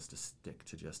I'm supposed to stick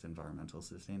to just environmental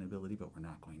sustainability, but we're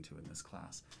not going to in this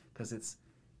class because it's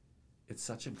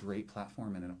such a great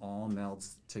platform and it all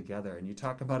melds together. And you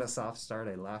talk about a soft start.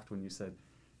 I laughed when you said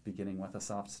beginning with a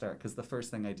soft start, because the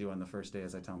first thing I do on the first day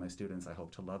is I tell my students I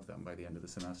hope to love them by the end of the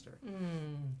semester.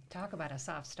 Talk about a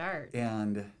soft start.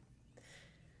 And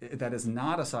that is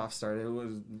not a soft start. It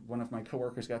was one of my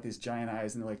coworkers got these giant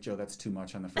eyes and they're like, Joe, that's too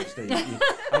much on the first day.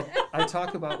 I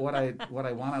talk about what I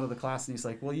want out of the class, and he's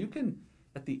like, well, you can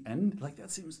at the end, like that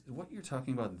seems, what you're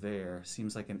talking about there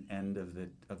seems like an end of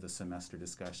the semester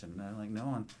discussion. And I'm like,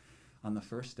 no, on the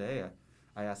first day,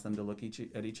 I asked them to look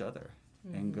at each other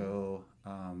and go,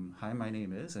 hi, my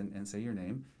name is, and say your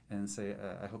name, and say,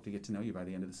 I hope to get to know you by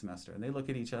the end of the semester. And they look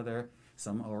at each other.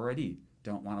 Some already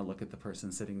don't want to look at the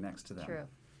person sitting next to them. True.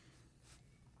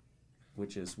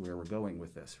 Which is where we're going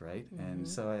with this, right? And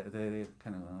so they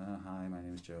kind of, hi, my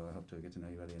name is Joe. I hope to get to know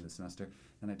you by the end of the semester.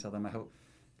 And I tell them,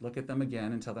 look at them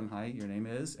again and tell them, hi, your name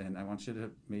is, and I want you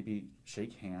to maybe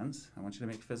shake hands. I want you to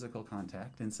make physical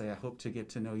contact and say, I hope to get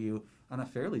to know you on a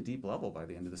fairly deep level by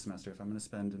the end of the semester if I'm going to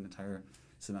spend an entire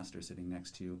semester sitting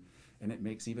next to you. And it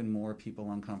makes even more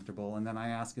people uncomfortable. And then I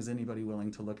ask, is anybody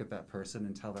willing to look at that person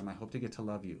and tell them, I hope to get to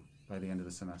love you by the end of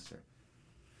the semester?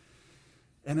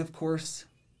 And of course,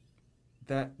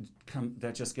 that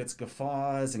just gets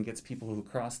guffaws and gets people who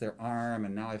cross their arm,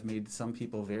 and now I've made some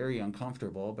people very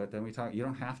uncomfortable, but then we talk, you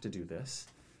don't have to do this.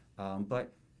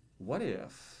 But what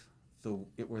if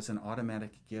it was an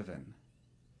automatic given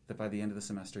that by the end of the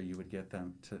semester you would get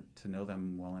them to know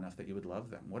them well enough that you would love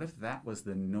them? What if that was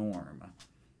the norm?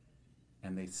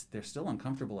 And they're still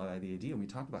uncomfortable by the idea. And we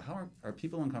talk about how are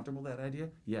people uncomfortable with that idea?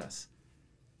 Yes.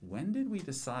 When did we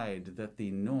decide that the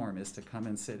norm is to come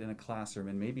and sit in a classroom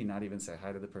and maybe not even say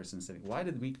hi to the person sitting? Why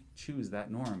did we choose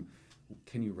that norm?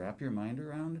 Can you wrap your mind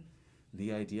around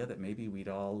the idea that maybe we'd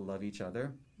all love each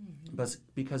other? Mm-hmm. But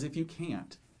because if you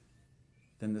can't,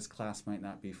 then this class might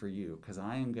not be for you, because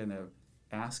I am going to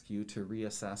ask you to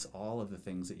reassess all of the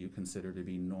things that you consider to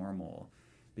be normal,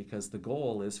 because the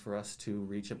goal is for us to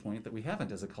reach a point that we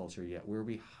haven't as a culture yet, where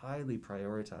we highly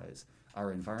prioritize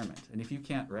our environment. And if you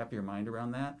can't wrap your mind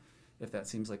around that, if that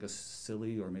seems like a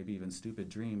silly or maybe even stupid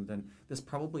dream, then this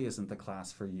probably isn't the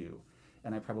class for you.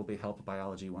 And I probably help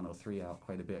Biology 103 out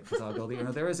quite a bit, because I'll go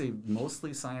there is a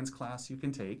mostly science class you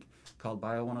can take called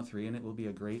Bio 103, and it will be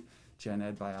a great gen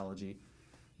ed biology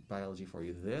for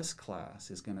you. This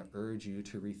class is going to urge you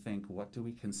to rethink, what do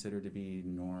we consider to be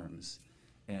norms?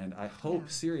 And I hope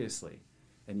seriously,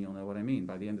 and you'll know what I mean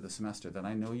by the end of the semester, that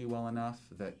I know you well enough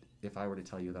that if I were to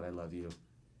tell you that I love you,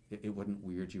 it wouldn't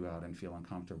weird you out and feel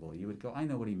uncomfortable. You would go, I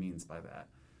know what he means by that.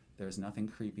 There's nothing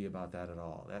creepy about that at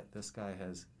all. This guy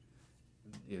has,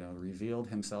 revealed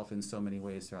himself in so many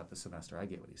ways throughout the semester. I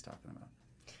get what he's talking about.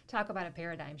 Talk about a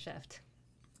paradigm shift.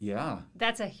 Yeah.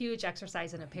 That's a huge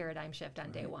exercise in a paradigm shift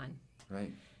on day one.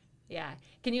 Right. Yeah.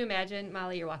 Can you imagine,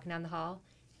 Molly, you're walking down the hall?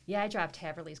 Yeah, I dropped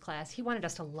Haverly's class. He wanted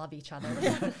us to love each other.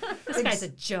 This guy's a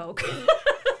joke.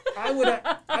 I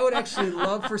would actually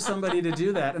love for somebody to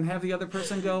do that and have the other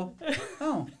person go,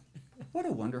 oh, what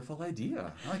a wonderful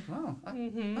idea. I'm like, wow.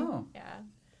 Oh.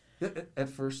 Yeah. At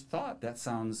first thought, that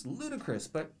sounds ludicrous,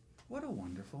 but what a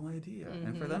wonderful idea. Mm-hmm.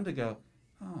 And for them to go,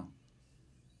 oh,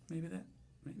 maybe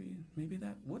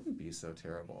that wouldn't be so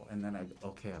terrible. And then I've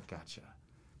gotcha.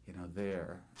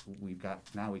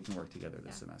 Now we can work together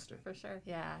this semester. For sure.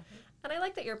 Yeah. And I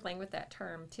like that you're playing with that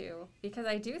term too, because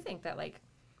I do think that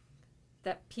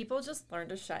that people just learn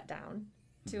to shut down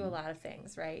to a lot of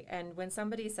things, right? And when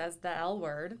somebody says the L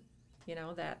word,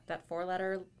 that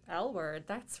 4-letter L word,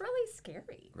 that's really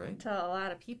scary to a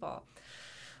lot of people.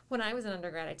 When I was an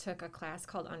undergrad, I took a class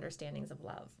called Understandings of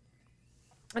Love.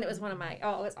 And it was one of my, it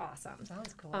was awesome. That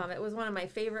was cool. It was one of my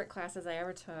favorite classes I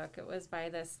ever took. It was by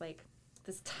this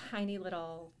tiny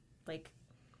little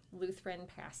Lutheran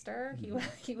pastor. Mm-hmm.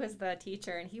 He was the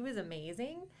teacher, and he was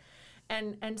amazing.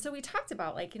 And so we talked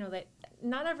about that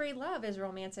not every love is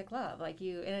romantic love,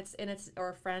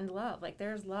 or friend love.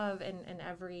 There's love in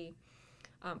every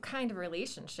kind of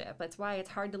relationship. That's why it's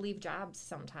hard to leave jobs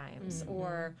sometimes, mm-hmm.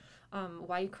 or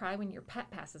why you cry when your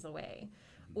pet passes away,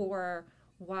 or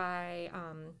why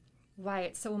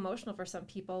it's so emotional for some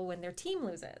people when their team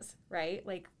loses, right?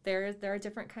 There are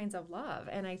different kinds of love.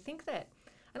 And I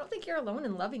don't think you're alone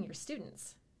in loving your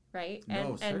students, right?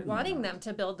 No, and wanting them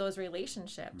to build those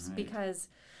relationships, right. Because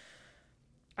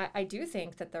I do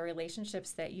think that the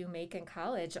relationships that you make in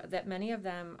college, that many of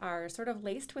them are sort of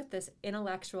laced with this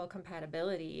intellectual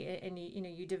compatibility, and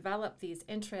you develop these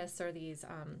interests or these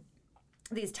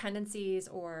tendencies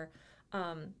or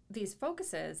these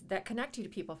focuses that connect you to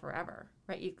people forever,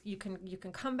 right? You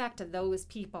can come back to those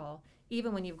people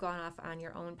even when you've gone off on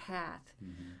your own path.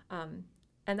 Mm-hmm.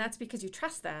 And that's because you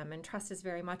trust them, and trust is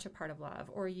very much a part of love,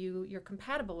 or you're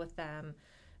compatible with them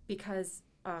because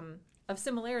of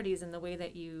similarities in the way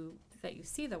that you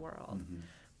see the world. Mm-hmm.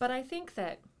 But I think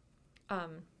that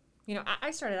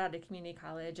I started out at community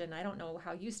college, and I don't know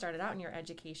how you started out in your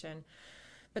education,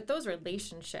 but those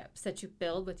relationships that you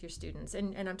build with your students,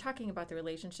 and I'm talking about the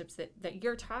relationships that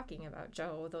you're talking about,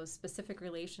 Joe, those specific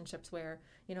relationships where,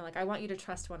 I want you to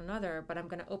trust one another, but I'm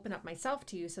going to open up myself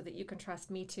to you so that you can trust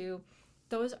me too.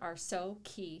 Those are so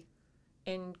key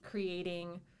in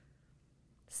creating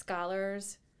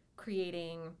scholars,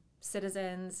 creating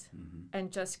citizens, mm-hmm.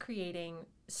 and just creating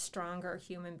stronger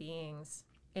human beings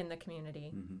in the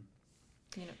community.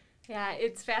 Mm-hmm. Yeah,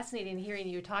 it's fascinating hearing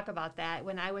you talk about that.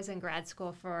 When I was in grad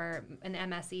school for an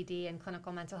MSED in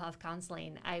clinical mental health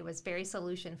counseling, I was very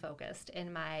solution focused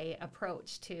in my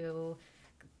approach to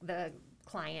the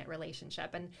client relationship.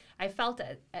 And I felt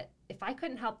if I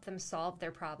couldn't help them solve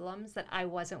their problems, that I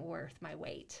wasn't worth my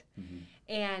weight.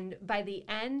 And by the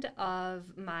end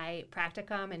of my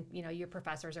practicum, and your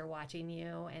professors are watching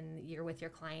you, and you're with your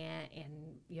client, and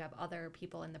you have other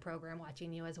people in the program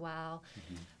watching you as well.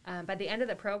 By the end of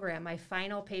the program, my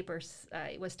final paper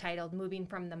was titled "Moving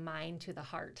from the Mind to the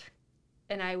Heart,"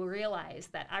 and I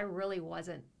realized that I really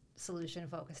wasn't solution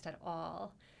focused at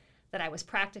all. That I was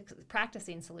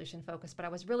practicing solution focused, but I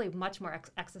was really much more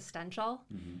existential,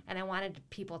 and I wanted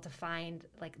people to find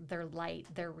like their light,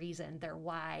 their reason, their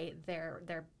why,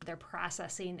 their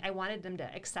processing. I wanted them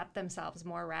to accept themselves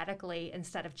more radically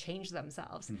instead of change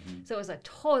themselves. So it was a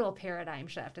total paradigm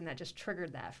shift, and that just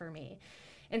triggered that for me.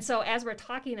 And so as we're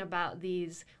talking about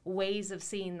these ways of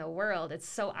seeing the world, it's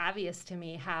so obvious to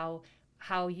me how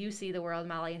you see the world,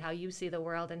 Molly, and how you see the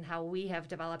world, and how we have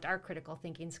developed our critical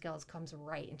thinking skills comes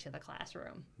right into the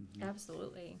classroom.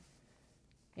 Absolutely.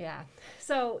 Yeah.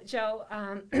 So, Joe,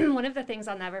 one of the things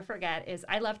I'll never forget is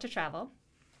I love to travel.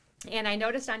 And I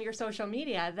noticed on your social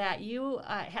media that you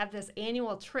have this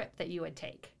annual trip that you would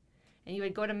take. And you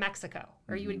would go to Mexico,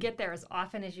 or you would get there as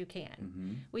often as you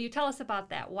can. Will you tell us about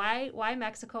that? Why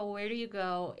Mexico? Where do you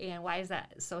go? And why is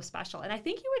that so special? And I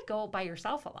think you would go by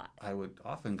yourself a lot. I would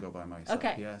often go by myself,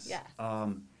 okay. Yes. Yeah.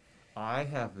 I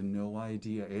have no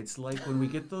idea. It's like when we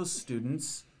get those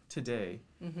students today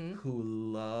who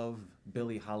love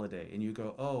Billie Holiday, and you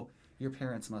go, oh, your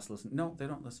parents must listen. No, they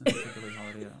don't listen to Billie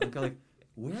Holiday. I go like,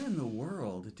 where in the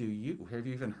world have you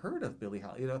even heard of Billie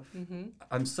Holiday?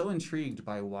 I'm so intrigued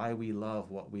by why we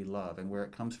love what we love and where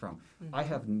it comes from. I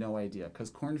have no idea, because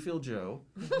Cornfield Joe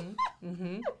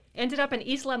ended up in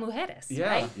Isla Mujeres,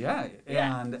 right? Yeah.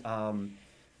 And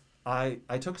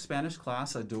I took Spanish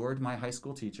class, adored my high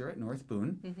school teacher at North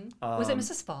Boone. Was it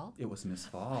Mrs. Fall? It was Miss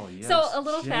Fall, yes. So a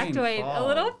little Jane factoid.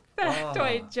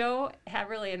 Fall. Joe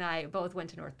Haverly and I both went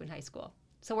to North Boone High School.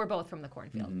 So we're both from the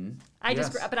cornfield. I Yes.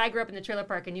 grew up in the trailer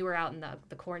park, and you were out in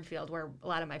the cornfield where a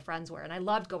lot of my friends were. And I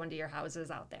loved going to your houses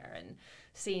out there and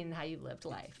seeing how you lived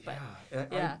life. But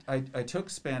I took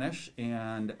Spanish,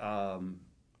 and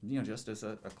just as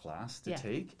a class to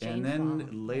take. Jane and then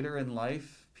Fall. later in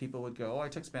life, people would go, oh, I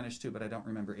took Spanish too, but I don't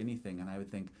remember anything. And I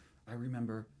would think, I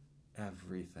remember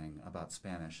everything about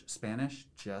Spanish. Spanish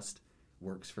just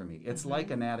works for me. It's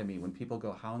like anatomy. When people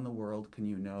go, how in the world can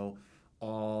you know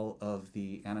all of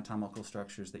the anatomical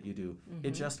structures that you do?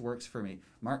 It just works for me.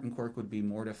 Martin Quirk would be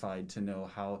mortified to know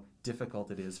how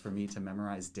difficult it is for me to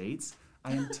memorize dates.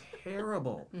 I am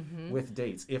terrible with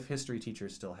dates. If history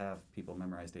teachers still have people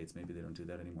memorize dates, maybe they don't do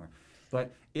that anymore.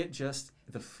 But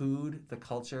the food, the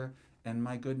culture, and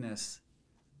my goodness,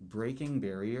 breaking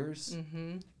barriers.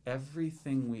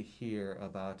 Everything we hear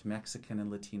about Mexican and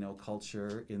Latino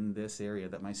culture in this area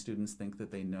that my students think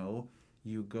that they know,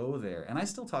 you go there. And I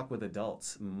still talk with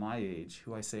adults my age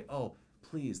who I say, oh,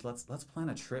 please, let's plan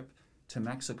a trip to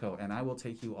Mexico, and I will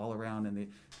take you all around.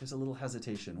 And there's a little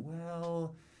hesitation.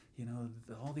 Well,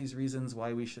 all these reasons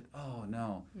why we should, oh,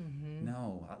 no,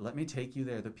 let me take you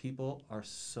there. The people are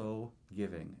so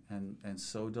giving and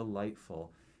so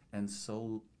delightful and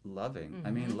so loving.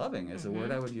 I mean, loving is a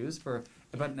word I would use but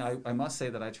I must say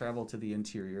that I travel to the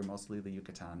interior, mostly the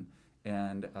Yucatan,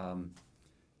 and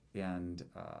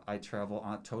I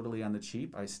travel totally on the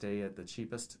cheap. I stay at the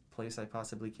cheapest place I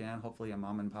possibly can, hopefully a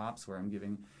mom and pop's where I'm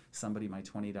giving somebody my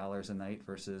 $20 a night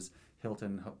versus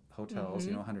Hilton hotels,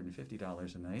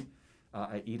 $150 a night.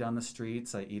 I eat on the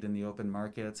streets. I eat in the open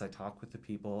markets. I talk with the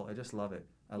people. I just love it.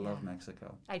 I love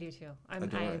Mexico. I do too.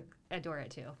 I adore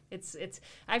it too. It's.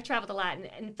 I've traveled a lot, and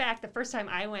in fact, the first time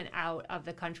I went out of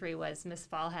the country was Miss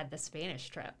Fall had the Spanish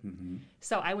trip.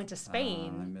 So I went to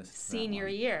Spain senior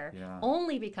year,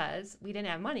 only because we didn't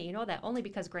have money. You know that, only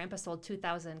because Grandpa sold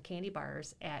 2,000 candy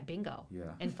bars at Bingo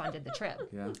and funded the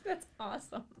trip. That's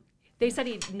awesome. They said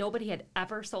nobody had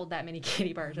ever sold that many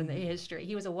candy bars in the history.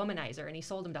 He was a womanizer, and he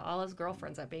sold them to all his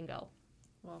girlfriends at Bingo.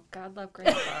 Well, God love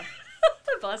Grandpa.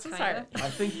 Bless his heart. I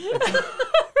think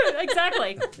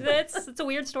exactly. It's a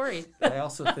weird story. I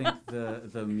also think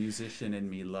the musician in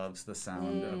me loves the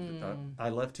sound of I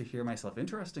love to hear myself.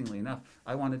 Interestingly enough,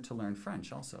 I wanted to learn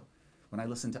French also. When I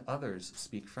listen to others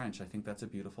speak French, I think that's a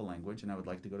beautiful language, and I would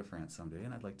like to go to France someday,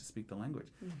 and I'd like to speak the language.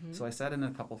 So I sat in a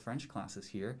couple French classes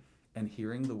here, and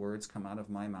hearing the words come out of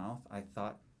my mouth, I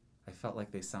felt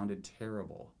like they sounded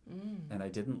terrible, and I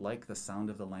didn't like the sound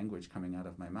of the language coming out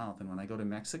of my mouth. And when I go to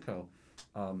Mexico,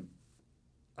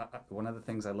 one of the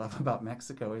things I love about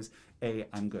Mexico is,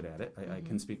 I'm good at it. I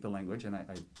can speak the language, and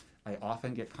I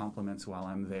often get compliments while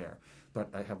I'm there. But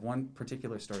I have one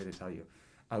particular story to tell you.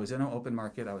 I was in an open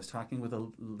market. I was talking with a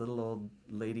little old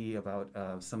lady about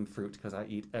some fruit because I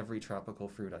eat every tropical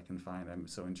fruit I can find. I'm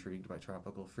so intrigued by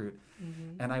tropical fruit.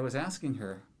 And I was asking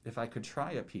her if I could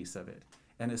try a piece of it.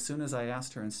 And as soon as I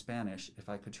asked her in Spanish if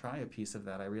I could try a piece of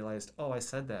that, I realized, I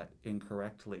said that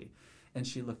incorrectly. And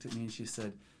she looked at me and she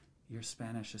said, "Your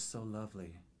Spanish is so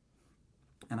lovely."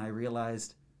 And I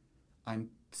realized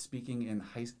I'm speaking in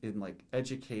like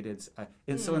educated.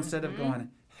 And so instead of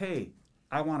going, "Hey,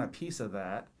 I want a piece of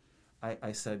that,"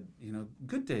 I said,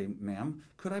 "Good day, ma'am.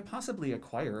 Could I possibly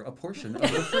acquire a portion of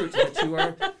the fruit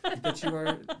that you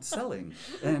are selling?"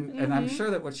 And I'm sure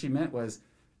that what she meant was,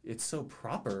 it's so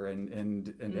proper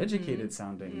and educated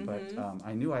sounding, but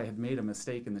I knew I had made a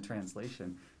mistake in the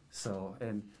translation. So,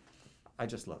 and I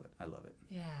just love it. I love it.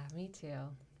 Yeah, me too.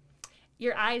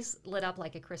 Your eyes lit up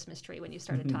like a Christmas tree when you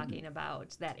started talking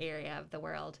about that area of the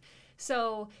world.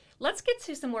 So let's get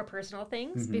to some more personal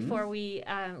things before we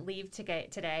leave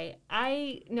today.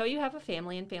 I know you have a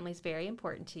family, and family's very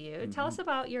important to you. Tell us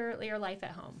about your life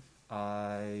at home.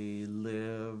 I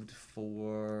lived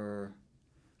for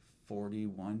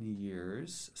 41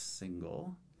 years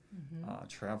single,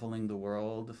 traveling the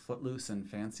world, footloose and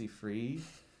fancy-free.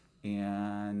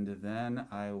 And then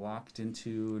I walked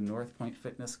into North Point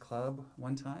Fitness Club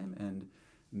one time and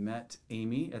met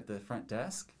Amy at the front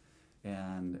desk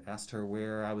and asked her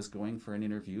where I was going for an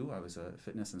interview. I was a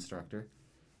fitness instructor.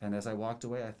 And as I walked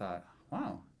away, I thought,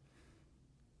 wow,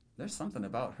 there's something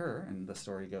about her. And the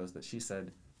story goes that she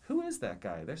said, "Who is that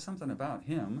guy? There's something about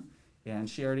him." And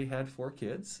she already had 4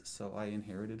 kids, so I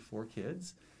inherited 4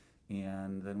 kids.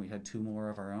 And then we had 2 more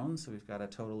of our own, so we've got a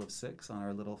total of 6 on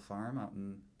our little farm out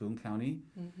in Boone County,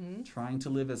 trying to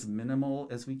live as minimal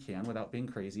as we can without being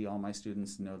crazy. All my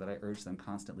students know that I urge them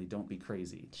constantly, don't be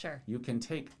crazy. Sure. You can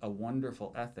take a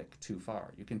wonderful ethic too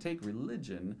far. You can take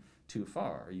religion too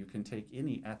far. You can take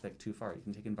any ethic too far. You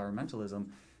can take environmentalism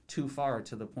too far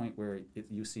to the point where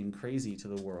you seem crazy to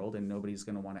the world and nobody's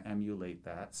going to want to emulate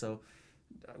that. So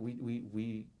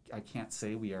I can't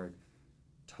say we are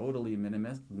totally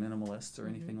minimalists or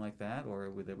anything like that,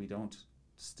 or that we don't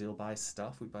still buy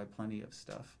stuff. We buy plenty of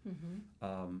stuff,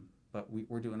 but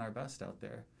we're doing our best out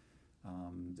there.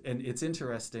 And it's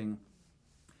interesting,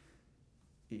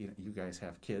 you guys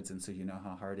have kids, and so you know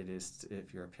how hard it is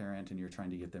if you're a parent and you're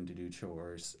trying to get them to do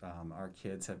chores. Our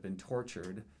kids have been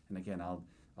tortured, and again, I'll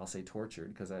say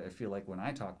tortured because I feel like when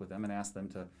I talk with them and ask them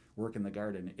to work in the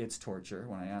garden, it's torture.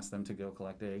 When I ask them to go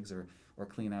collect eggs or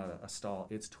clean out a stall,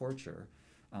 it's torture.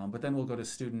 But then we'll go to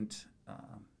student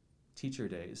teacher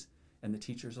days, and the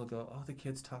teachers will go, "Oh, the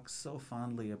kids talk so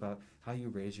fondly about how you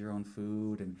raise your own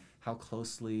food and how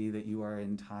closely that you are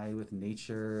in tie with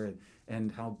nature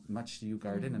and how much do you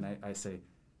garden?" And I say,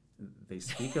 they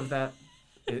speak of that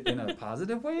in a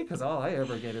positive way, because all I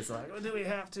ever get is like, "Oh, do we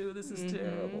have to? This is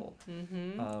terrible."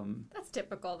 That's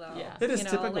typical, though. Yeah. It is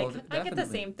typical. Like, I get the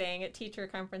definitely. same thing at teacher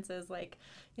conferences. Like,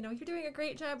 you're doing a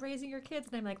great job raising your kids,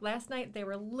 and I'm like, last night they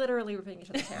were literally ripping each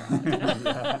other's hair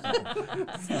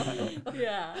out.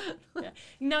 Yeah.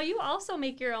 Now, you also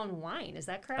make your own wine. Is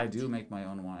that correct? I do make my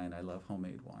own wine. I love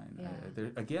homemade wine. Yeah.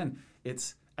 Again,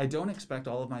 I don't expect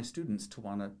all of my students to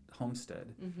want to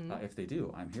homestead. If they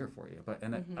do, I'm here for you.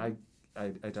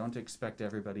 I don't expect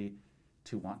everybody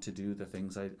to want to do the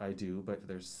things I do, but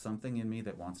there's something in me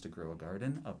that wants to grow a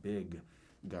garden, a big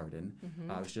garden.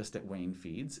 I was just at Wayne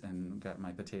Feeds and got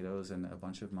my potatoes and a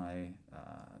bunch of my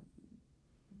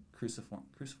cruciform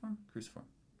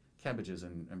cabbages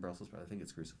and Brussels sprouts. I think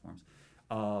it's cruciforms,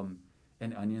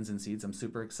 and onions and seeds. I'm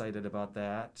super excited about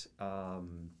that.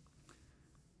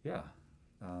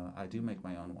 I do make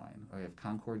my own wine. I have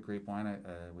Concord grape wine.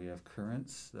 We have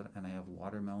currants, and I have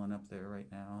watermelon up there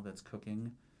right now that's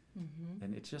cooking.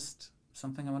 And it's just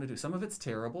something I want to do. Some of it's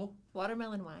terrible.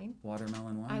 Watermelon wine?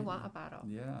 Watermelon wine. I want a bottle.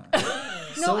 Yeah.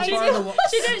 No, I do.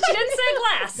 She didn't say a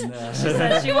glass. No. She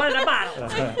said she wanted a bottle.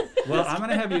 Well, I'm going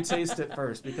to have you taste it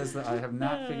first, because I have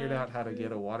not figured out how to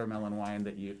get a watermelon wine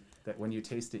that when you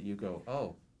taste it, you go,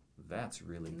 "Oh, that's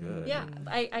really good." Yeah,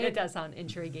 It does sound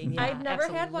intriguing. Yeah, I've never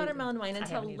had absolutely. watermelon wine I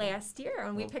until haven't either. last year,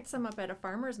 and we Well- picked some up at a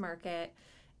farmer's market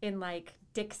in like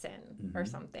Dixon or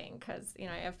something, because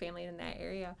I have family in that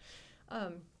area,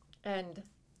 and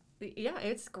yeah,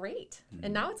 it's great.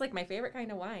 And now it's like my favorite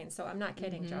kind of wine, so I'm not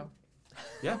kidding, Joe.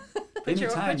 Yeah. Put your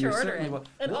Anytime, order you're certainly in. wel-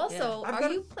 And Well, also, I've are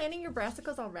got- you planting your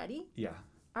brassicas already? Yeah,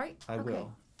 All right. I okay.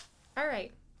 will. All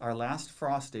right. Our last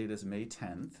frost date is May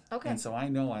 10th. Okay. And so I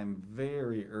know I'm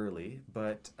very early,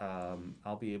 but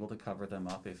I'll be able to cover them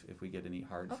up if we get any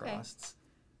hard Okay. frosts.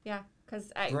 Yeah,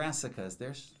 because Brassicas.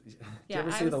 There's. Do Yeah, you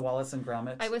ever I see was- the Wallace and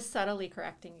Gromit? I was subtly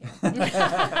correcting you.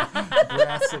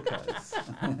 Brassicas.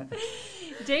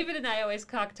 David and I always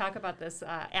talk about this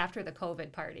after the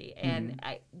COVID party, and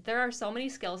there are so many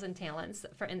skills and talents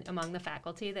among the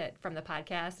faculty that from the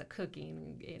podcast, the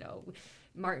cooking,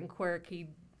 Martin Quirk, he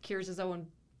cures his own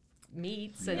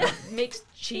meats and makes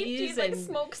cheese He and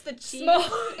smokes the cheese. Smoke.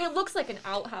 It looks like an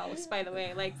outhouse, by the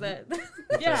way. Like the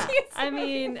yeah. cheese. I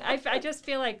mean, I just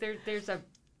feel like there's a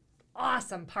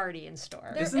awesome party in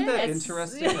store. There Isn't that is.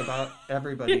 interesting about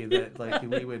everybody that like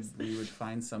we would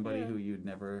find somebody who you'd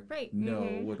never Right. know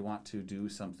would want to do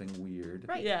something weird.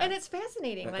 Right. Yeah. And it's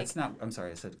fascinating. But like it's not. I'm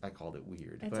sorry. I called it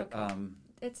weird. It's but okay.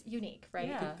 It's unique, right?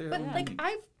 Yeah. they're But like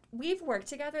unique. we've worked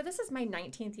together. This is my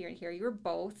 19th year here. You were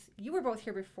both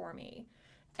here before me.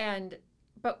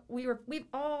 But we've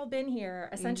all been here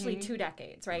essentially 2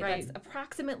 decades, right? Right. That's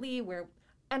approximately where,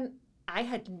 and I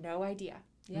had no idea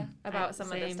Yeah. about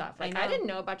some of this Same. stuff. I Like know. I didn't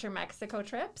know about your Mexico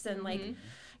trips and like,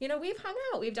 we've hung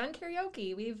out, we've done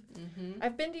karaoke,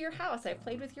 I've been to your house, I've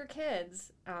played with your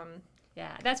kids.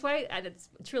 Yeah, that's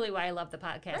truly why I love the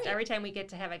podcast. Right. Every time we get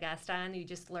to have a guest on, you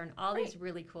just learn all these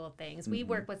really cool things. We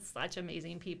work with such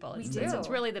amazing people. It's do.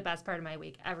 really the best part of my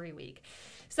week every week.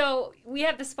 So we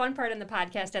have this fun part in the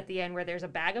podcast at the end where there's a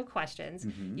bag of questions.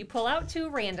 You pull out 2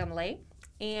 randomly,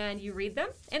 and you read them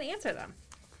and answer them.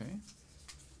 Okay.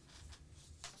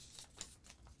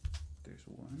 There's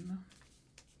one.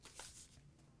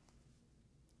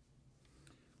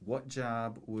 What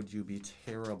job would you be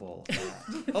terrible at?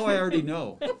 Oh, I already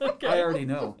know. I already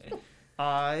know.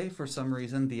 For some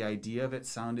reason, the idea of it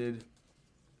sounded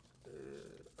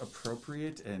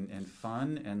appropriate and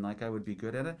fun and like I would be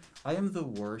good at it. I am the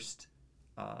worst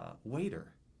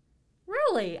waiter.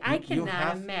 Really? I You cannot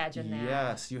have- imagine that.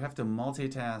 Yes, you have to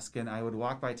multitask, and I would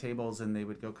walk by tables, and they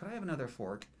would go, "Could I have another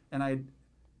fork?" And I'd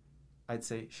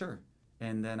say, "Sure."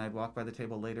 And then I'd walk by the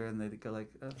table later, and they'd go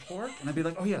like, "A fork?" And I'd be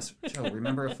like, "Oh yes, Joe,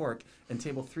 remember a fork." And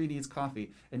table 3 needs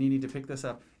coffee, and you need to pick this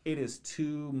up. It is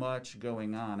too much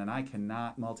going on, and I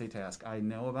cannot multitask. I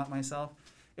know about myself.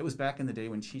 It was back in the day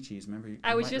when Chi-Chi's, remember? You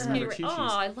I was might just remember getting. Oh,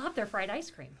 Chi-Chi's. I love their fried ice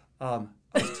cream. I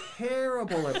was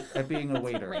terrible at being a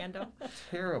waiter. Random.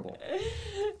 Terrible.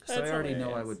 So That's I already know I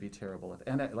hilarious. would be terrible at.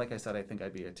 And like I said, I think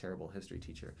I'd be a terrible history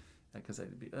teacher because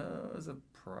I'd be. It was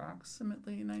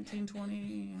approximately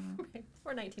 1920.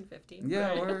 Or 1950.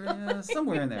 Yeah, or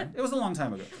somewhere in there. It was a long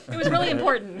time ago. It was really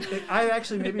important. I'd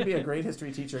actually maybe be a great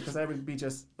history teacher because I would be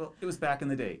just. Well, it was back in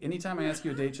the day. Anytime I ask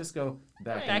you a date, just go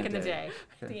back. Back in the day.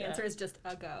 Okay. The answer is just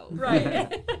a go.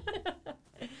 Right.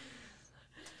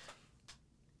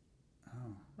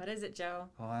 What is it, Joe?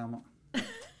 Oh,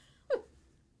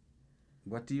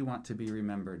 what do you want to be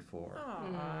remembered for?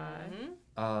 Aw.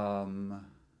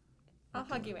 I'll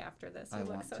hug you after this. You I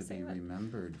look want so to be salmon.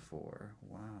 remembered for.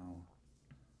 Wow.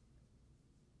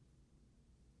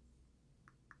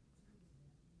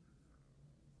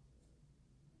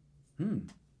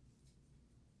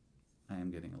 I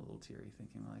am getting a little teary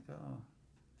thinking like, oh,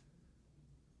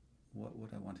 what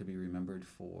would I want to be remembered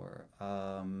for?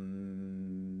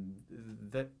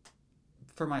 That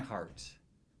for my heart,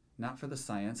 not for the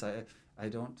science. I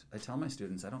tell my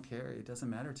students, I don't care. It doesn't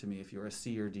matter to me if you're a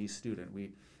C or D student.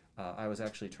 I was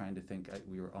actually trying to think,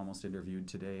 we were almost interviewed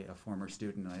today, a former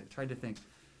student, and I tried to think,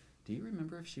 do you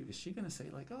remember is she going to say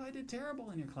like, oh, I did terrible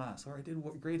in your class, or I did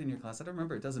great in your class? I don't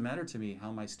remember. It doesn't matter to me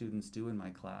how my students do in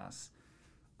my class.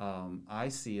 I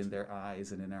see in their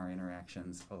eyes and in our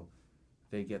interactions, oh,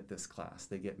 they get this class.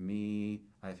 They get me.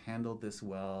 I've handled this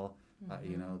well.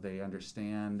 They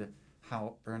understand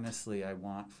how earnestly I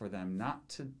want for them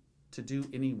not to do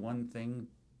any one thing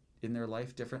in their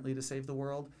life differently to save the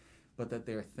world, but that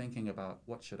they're thinking about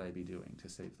what should I be doing to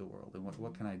save the world, and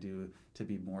what can I do to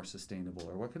be more sustainable,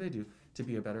 or what could I do to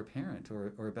be a better parent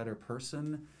or a better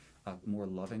person, a more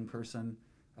loving person.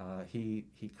 He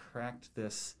cracked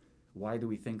this, why do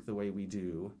we think the way we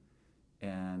do?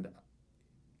 And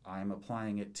I'm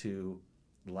applying it to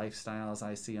lifestyles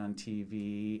I see on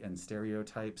TV and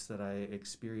stereotypes that I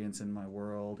experience in my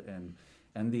world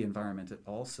and the environment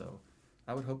also.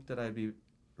 I would hope that I'd be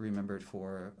remembered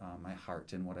for my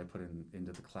heart and what I put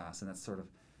into the class, and that's sort of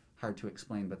hard to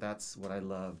explain, but that's what I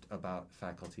loved about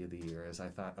Faculty of the Year, is I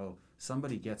thought, oh,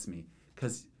 somebody gets me,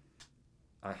 because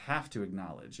I have to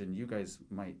acknowledge, and you guys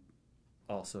might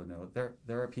also know,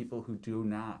 there are people who do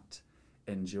not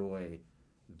enjoy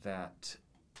that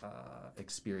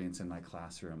experience in my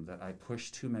classroom, that I push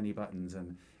too many buttons,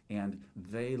 and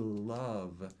they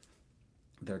love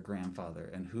their grandfather,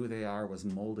 and who they are was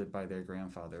molded by their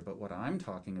grandfather. But what I'm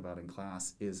talking about in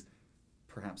class is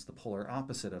perhaps the polar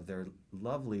opposite of their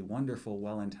lovely, wonderful,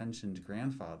 well-intentioned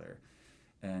grandfather.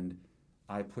 And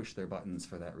I push their buttons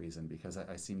for that reason, because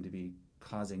I seem to be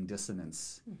causing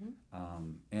dissonance.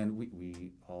 And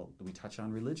we touch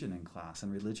on religion in class,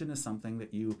 and religion is something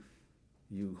that you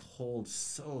hold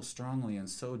so strongly and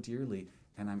so dearly,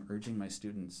 and I'm urging my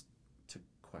students to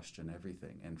question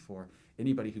everything. And for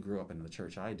anybody who grew up in the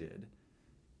church I did,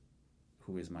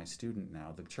 who is my student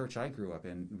now, the church I grew up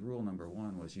in, rule number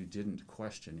one was you didn't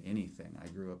question anything. I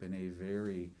grew up in a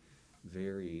very,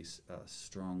 very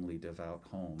strongly devout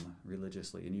home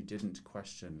religiously, and you didn't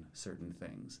question certain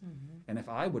things. And if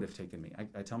I would have taken me,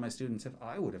 I tell my students, if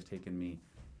I would have taken me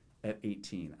at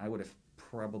 18, I would have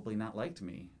probably not liked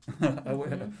me. I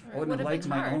wouldn't have liked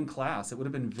my own class. It would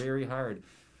have been very hard.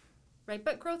 Right,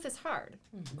 but growth is hard.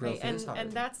 Growth is hard.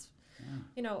 And that's,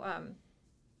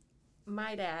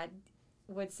 my dad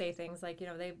would say things like,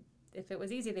 if it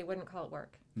was easy, they wouldn't call it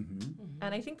work.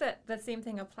 And I think that the same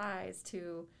thing applies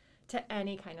to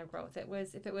any kind of growth.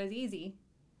 If it was easy,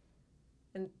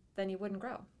 and then you wouldn't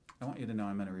grow. I want you to know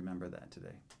I'm going to remember that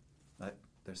today.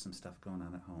 There's some stuff going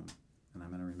on at home, and I'm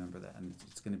going to remember that, and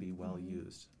it's going to be well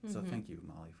used. So thank you,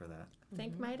 Molly, for that.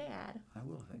 Thank my dad. I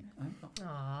will thank. I will.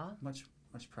 Aw.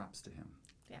 Much props to him.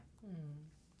 Yeah.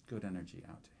 Good energy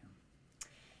out to him.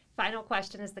 Final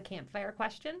question is the campfire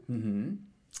question.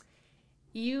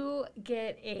 You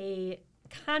get a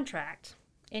contract,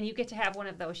 and you get to have one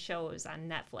of those shows on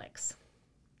Netflix.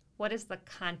 What is the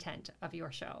content of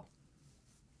your show?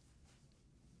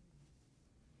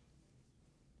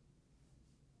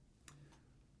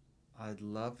 I'd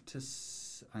love to.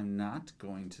 I'm not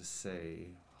going to say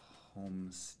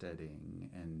homesteading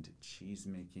and cheese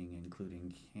making,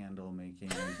 including candle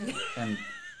making and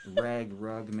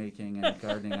rug making and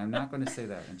gardening. I'm not going to say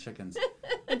that. And chickens.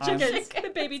 Chickens.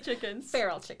 The baby chickens.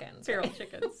 Feral chickens. Feral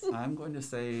chickens. I'm going to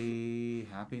say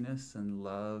happiness and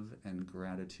love and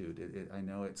gratitude. I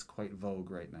know it's quite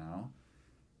vogue right now,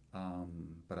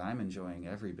 but I'm enjoying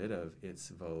every bit of its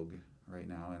vogue right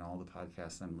now in all the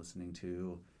podcasts I'm listening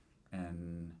to.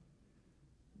 And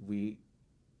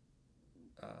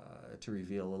to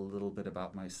reveal a little bit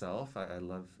about myself, I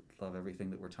love everything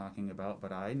that we're talking about,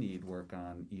 but I need work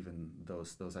on even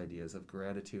those ideas of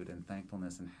gratitude and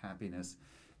thankfulness and happiness,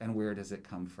 and where does it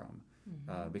come from?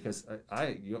 Because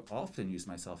I often use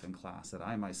myself in class that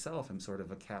I myself am sort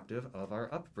of a captive of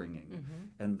our upbringing,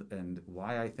 and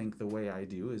why I think the way I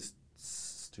do is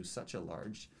to such a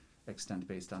large extent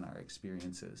based on our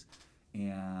experiences.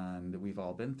 And we've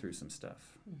all been through some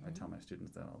stuff. I tell my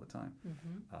students that all the time.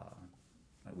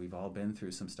 We've all been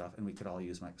through some stuff, and we could all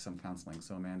use some counseling.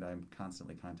 So, Amanda, I'm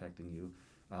constantly contacting you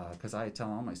because I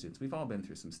tell all my students, we've all been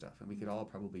through some stuff, and we could all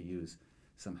probably use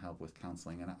some help with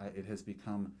counseling. And it has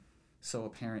become so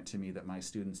apparent to me that my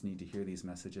students need to hear these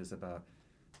messages about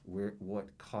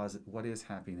what is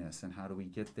happiness, and how do we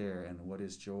get there, and what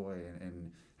is joy,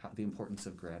 and the importance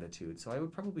of gratitude. So I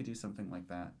would probably do something like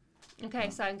that.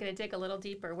 Okay, so I'm going to dig a little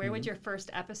deeper. Where would your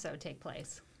first episode take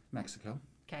place? Mexico.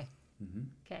 Okay.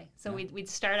 Okay, so we'd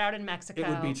start out in Mexico. It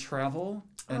would be travel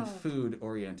and food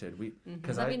oriented.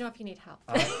 Let me know if you need help.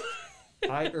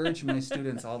 I urge my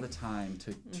students all the time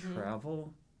to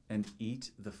travel and eat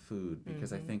the food,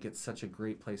 because I think it's such a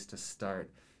great place to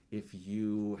start if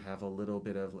you have a little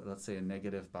bit of, let's say, a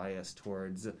negative bias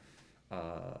towards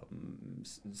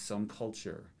some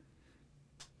culture.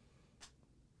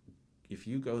 If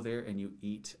you go there and you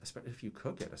eat, especially if you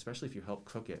cook it, especially if you help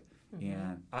cook it,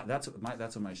 and that's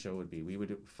what my show would be. We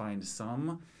would find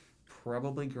some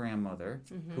probably grandmother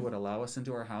who would allow us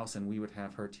into our house, and we would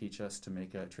have her teach us to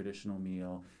make a traditional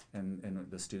meal, and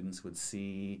the students would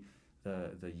see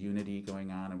the unity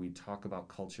going on, and we'd talk about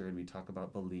culture, and we'd talk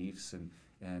about beliefs,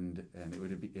 and it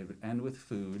would end with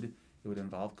food. It would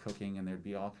involve cooking, and there'd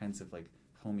be all kinds of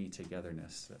homey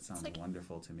togetherness. That sounds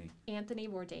wonderful to me. Anthony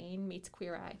Bourdain meets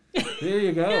Queer Eye. There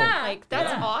you go. Yeah.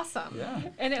 That's awesome. Yeah.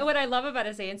 And what I love about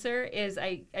his answer is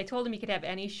I told him he could have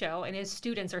any show, and his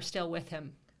students are still with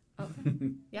him.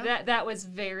 Yeah. That was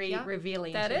very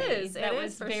revealing that to me. is. That it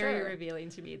was is for very sure. revealing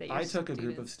to me. That I took a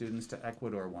group of students to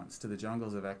Ecuador once, to the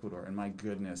jungles of Ecuador, and my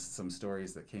goodness, some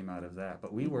stories that came out of that.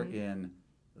 But we were in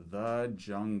the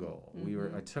jungle.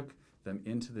 I took them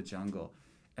into the jungle.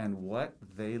 And what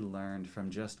they learned from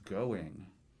just going,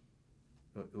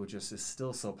 which is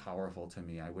still so powerful to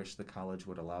me. I wish the college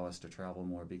would allow us to travel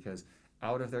more, because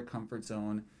out of their comfort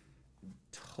zone,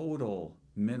 total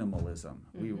minimalism.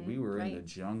 We were in the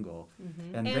jungle,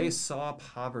 and they saw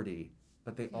poverty,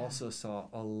 but they also saw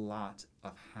a lot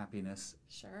of happiness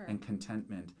and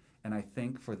contentment. And I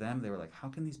think for them, they were like, how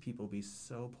can these people be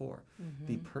so poor?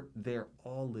 They're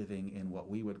all living in what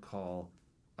we would call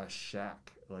a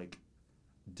shack, like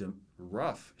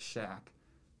rough shack,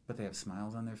 but they have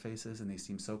smiles on their faces and they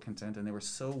seem so content, and they were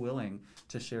so willing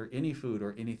to share any food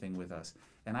or anything with us.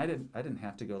 And I didn't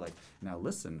have to go like, now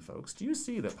listen, folks, do you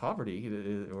see that poverty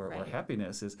or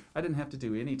happiness is? I didn't have to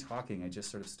do any talking. I just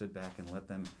sort of stood back and let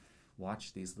them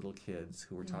watch these little kids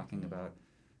who were talking about,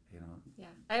 Yeah,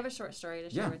 I have a short story to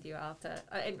share with you. I'll have to.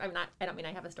 I don't mean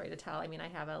I have a story to tell. I mean I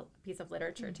have a piece of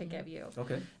literature to give you.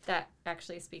 Okay. That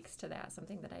actually speaks to that.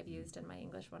 Something that I've used in my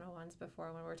English 101s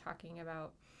before when we're talking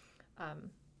about,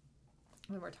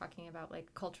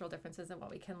 like cultural differences and what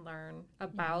we can learn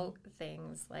about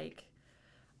things like,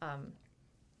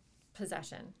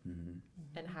 possession,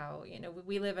 and how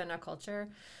we live in a culture.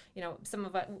 Some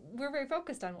of us, we're very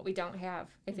focused on what we don't have.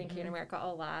 I think here in America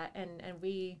a lot, and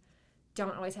we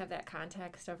don't always have that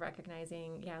context of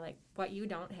recognizing, like what you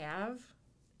don't have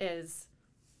is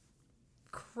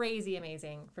crazy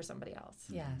amazing for somebody else.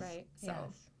 Yes. Right? So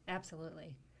yes,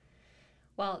 absolutely.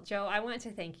 Well, Joe, I want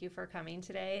to thank you for coming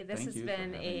today. This has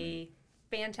been a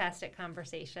fantastic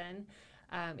conversation.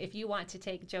 If you want to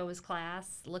take Joe's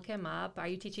class, look him up. Are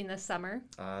you teaching this summer?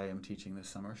 I am teaching this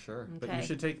summer, sure. Okay. But you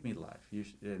should take me live.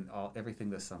 Everything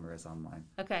this summer is online.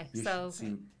 Okay,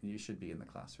 You should be in the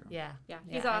classroom. Yeah.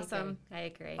 He's awesome. I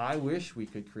agree. I wish we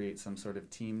could create some sort of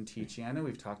team teaching. I know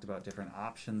we've talked about different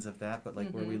options of that, but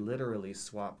where we literally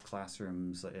swap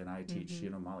classrooms, and I teach,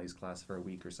 Molly's class for a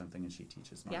week or something, and she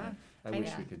teaches mine. Yeah. I wish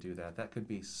we could do that. That could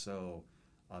be so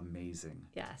amazing.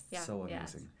 Yes. So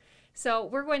amazing. Yes. So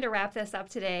we're going to wrap this up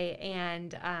today,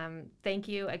 and thank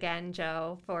you again,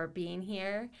 Joe, for being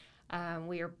here.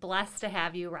 We are blessed to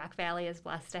have you. Rock Valley is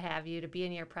blessed to have you. To be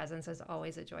in your presence is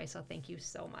always a joy, so thank you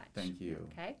so much. Thank you.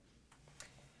 Okay.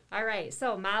 All right,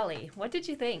 so Molly, what did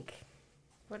you think?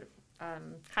 What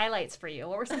highlights for you?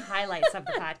 What were some highlights of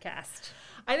the podcast?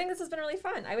 I think this has been really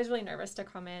fun. I was really nervous to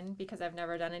come in because I've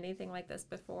never done anything like this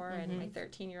before, and my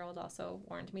 13-year-old also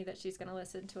warned me that she's going to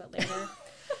listen to it later.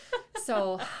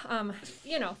 So,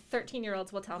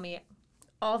 13-year-olds will tell me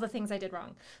all the things I did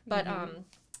wrong. But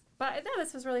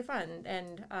this was really fun.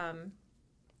 And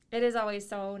it is always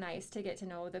so nice to get to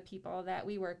know the people that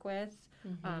we work with,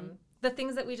 the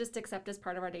things that we just accept as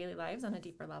part of our daily lives on a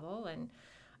deeper level. And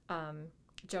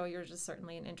Joe, you're just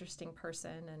certainly an interesting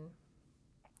person. And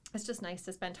it's just nice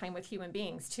to spend time with human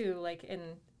beings, too, like in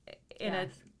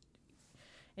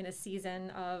a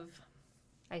season of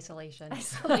isolation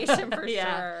for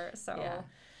sure. So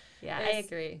yeah, I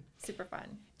agree. Super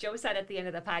fun. Joe said at the end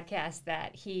of the podcast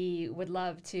that he would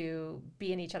love to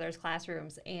be in each other's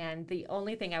classrooms, and the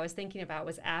only thing I was thinking about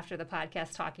was after the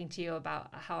podcast talking to you about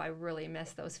how I really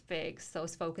miss those FIGs,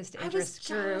 those focused interest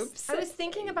groups. I was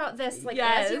thinking about this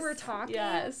yes, as you were talking.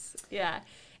 Yes, yeah.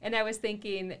 And I was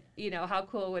thinking, how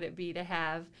cool would it be to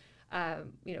have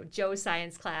Joe's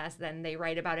science class, then they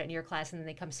write about it in your class, and then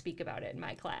they come speak about it in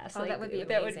my class. Oh, that would be amazing.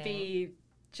 That would be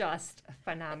just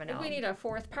phenomenal. If we need a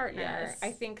fourth partner, yes.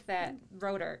 I think that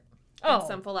Roder and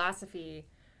some philosophy.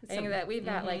 I think that we've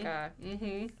got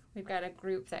we've got a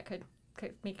group that could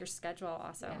make your schedule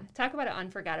awesome. Yeah. Talk about an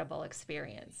unforgettable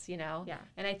experience, Yeah.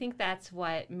 And I think that's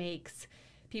what makes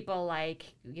people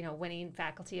like, winning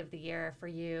Faculty of the Year for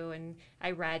you. And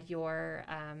I read your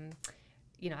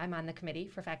I'm on the committee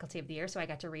for Faculty of the Year, so I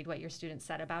got to read what your students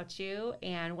said about you.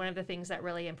 And one of the things that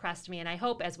really impressed me, and I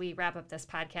hope as we wrap up this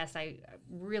podcast, I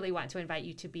really want to invite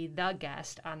you to be the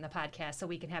guest on the podcast so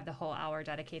we can have the whole hour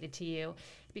dedicated to you,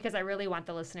 because I really want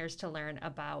the listeners to learn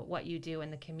about what you do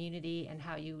in the community and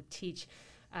how you teach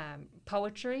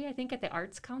poetry, I think, at the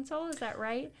Arts Council. Is that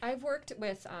right? I've worked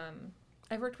with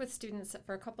students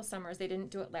for a couple summers. They didn't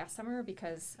do it last summer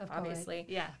because obviously.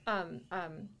 Yeah.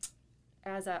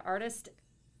 As an artist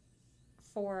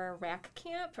for RAC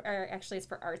Camp, or actually it's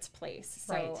for Arts Place.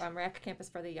 So right. RAC Camp is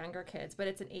for the younger kids, but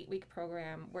it's an 8-week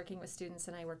program working with students,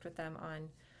 and I worked with them on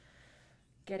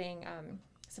getting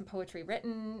some poetry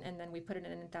written, and then we put it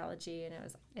in an anthology, and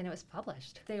it was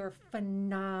published. They were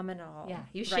phenomenal. Yeah,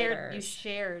 you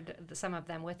shared some of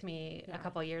them with me a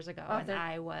couple years ago, and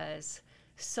I was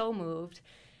so moved.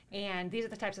 And these are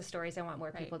the types of stories I want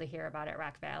more people to hear about at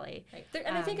Rock Valley. Right.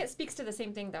 And I think it speaks to the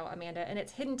same thing, though, Amanda, and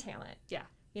it's hidden talent. Yeah.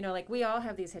 We all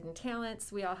have these hidden talents.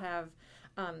 We all have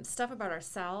stuff about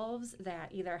ourselves that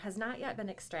either has not yet been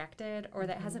extracted or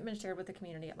that hasn't been shared with the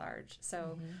community at large.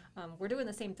 So we're doing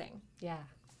the same thing. Yeah.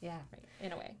 Yeah. Right.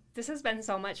 In a way. This has been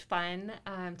so much fun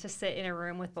to sit in a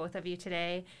room with both of you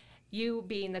today. You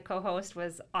being the co-host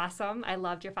was awesome. I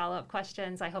loved your follow-up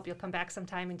questions. I hope you'll come back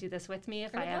sometime and do this with me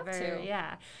if I ever. To.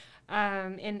 Yeah.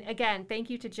 And again, thank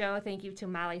you to Joe. Thank you to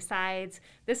Molly Sides.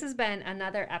 This has been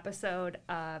another episode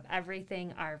of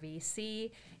Everything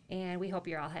RVC, and we hope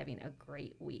you're all having a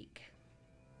great week.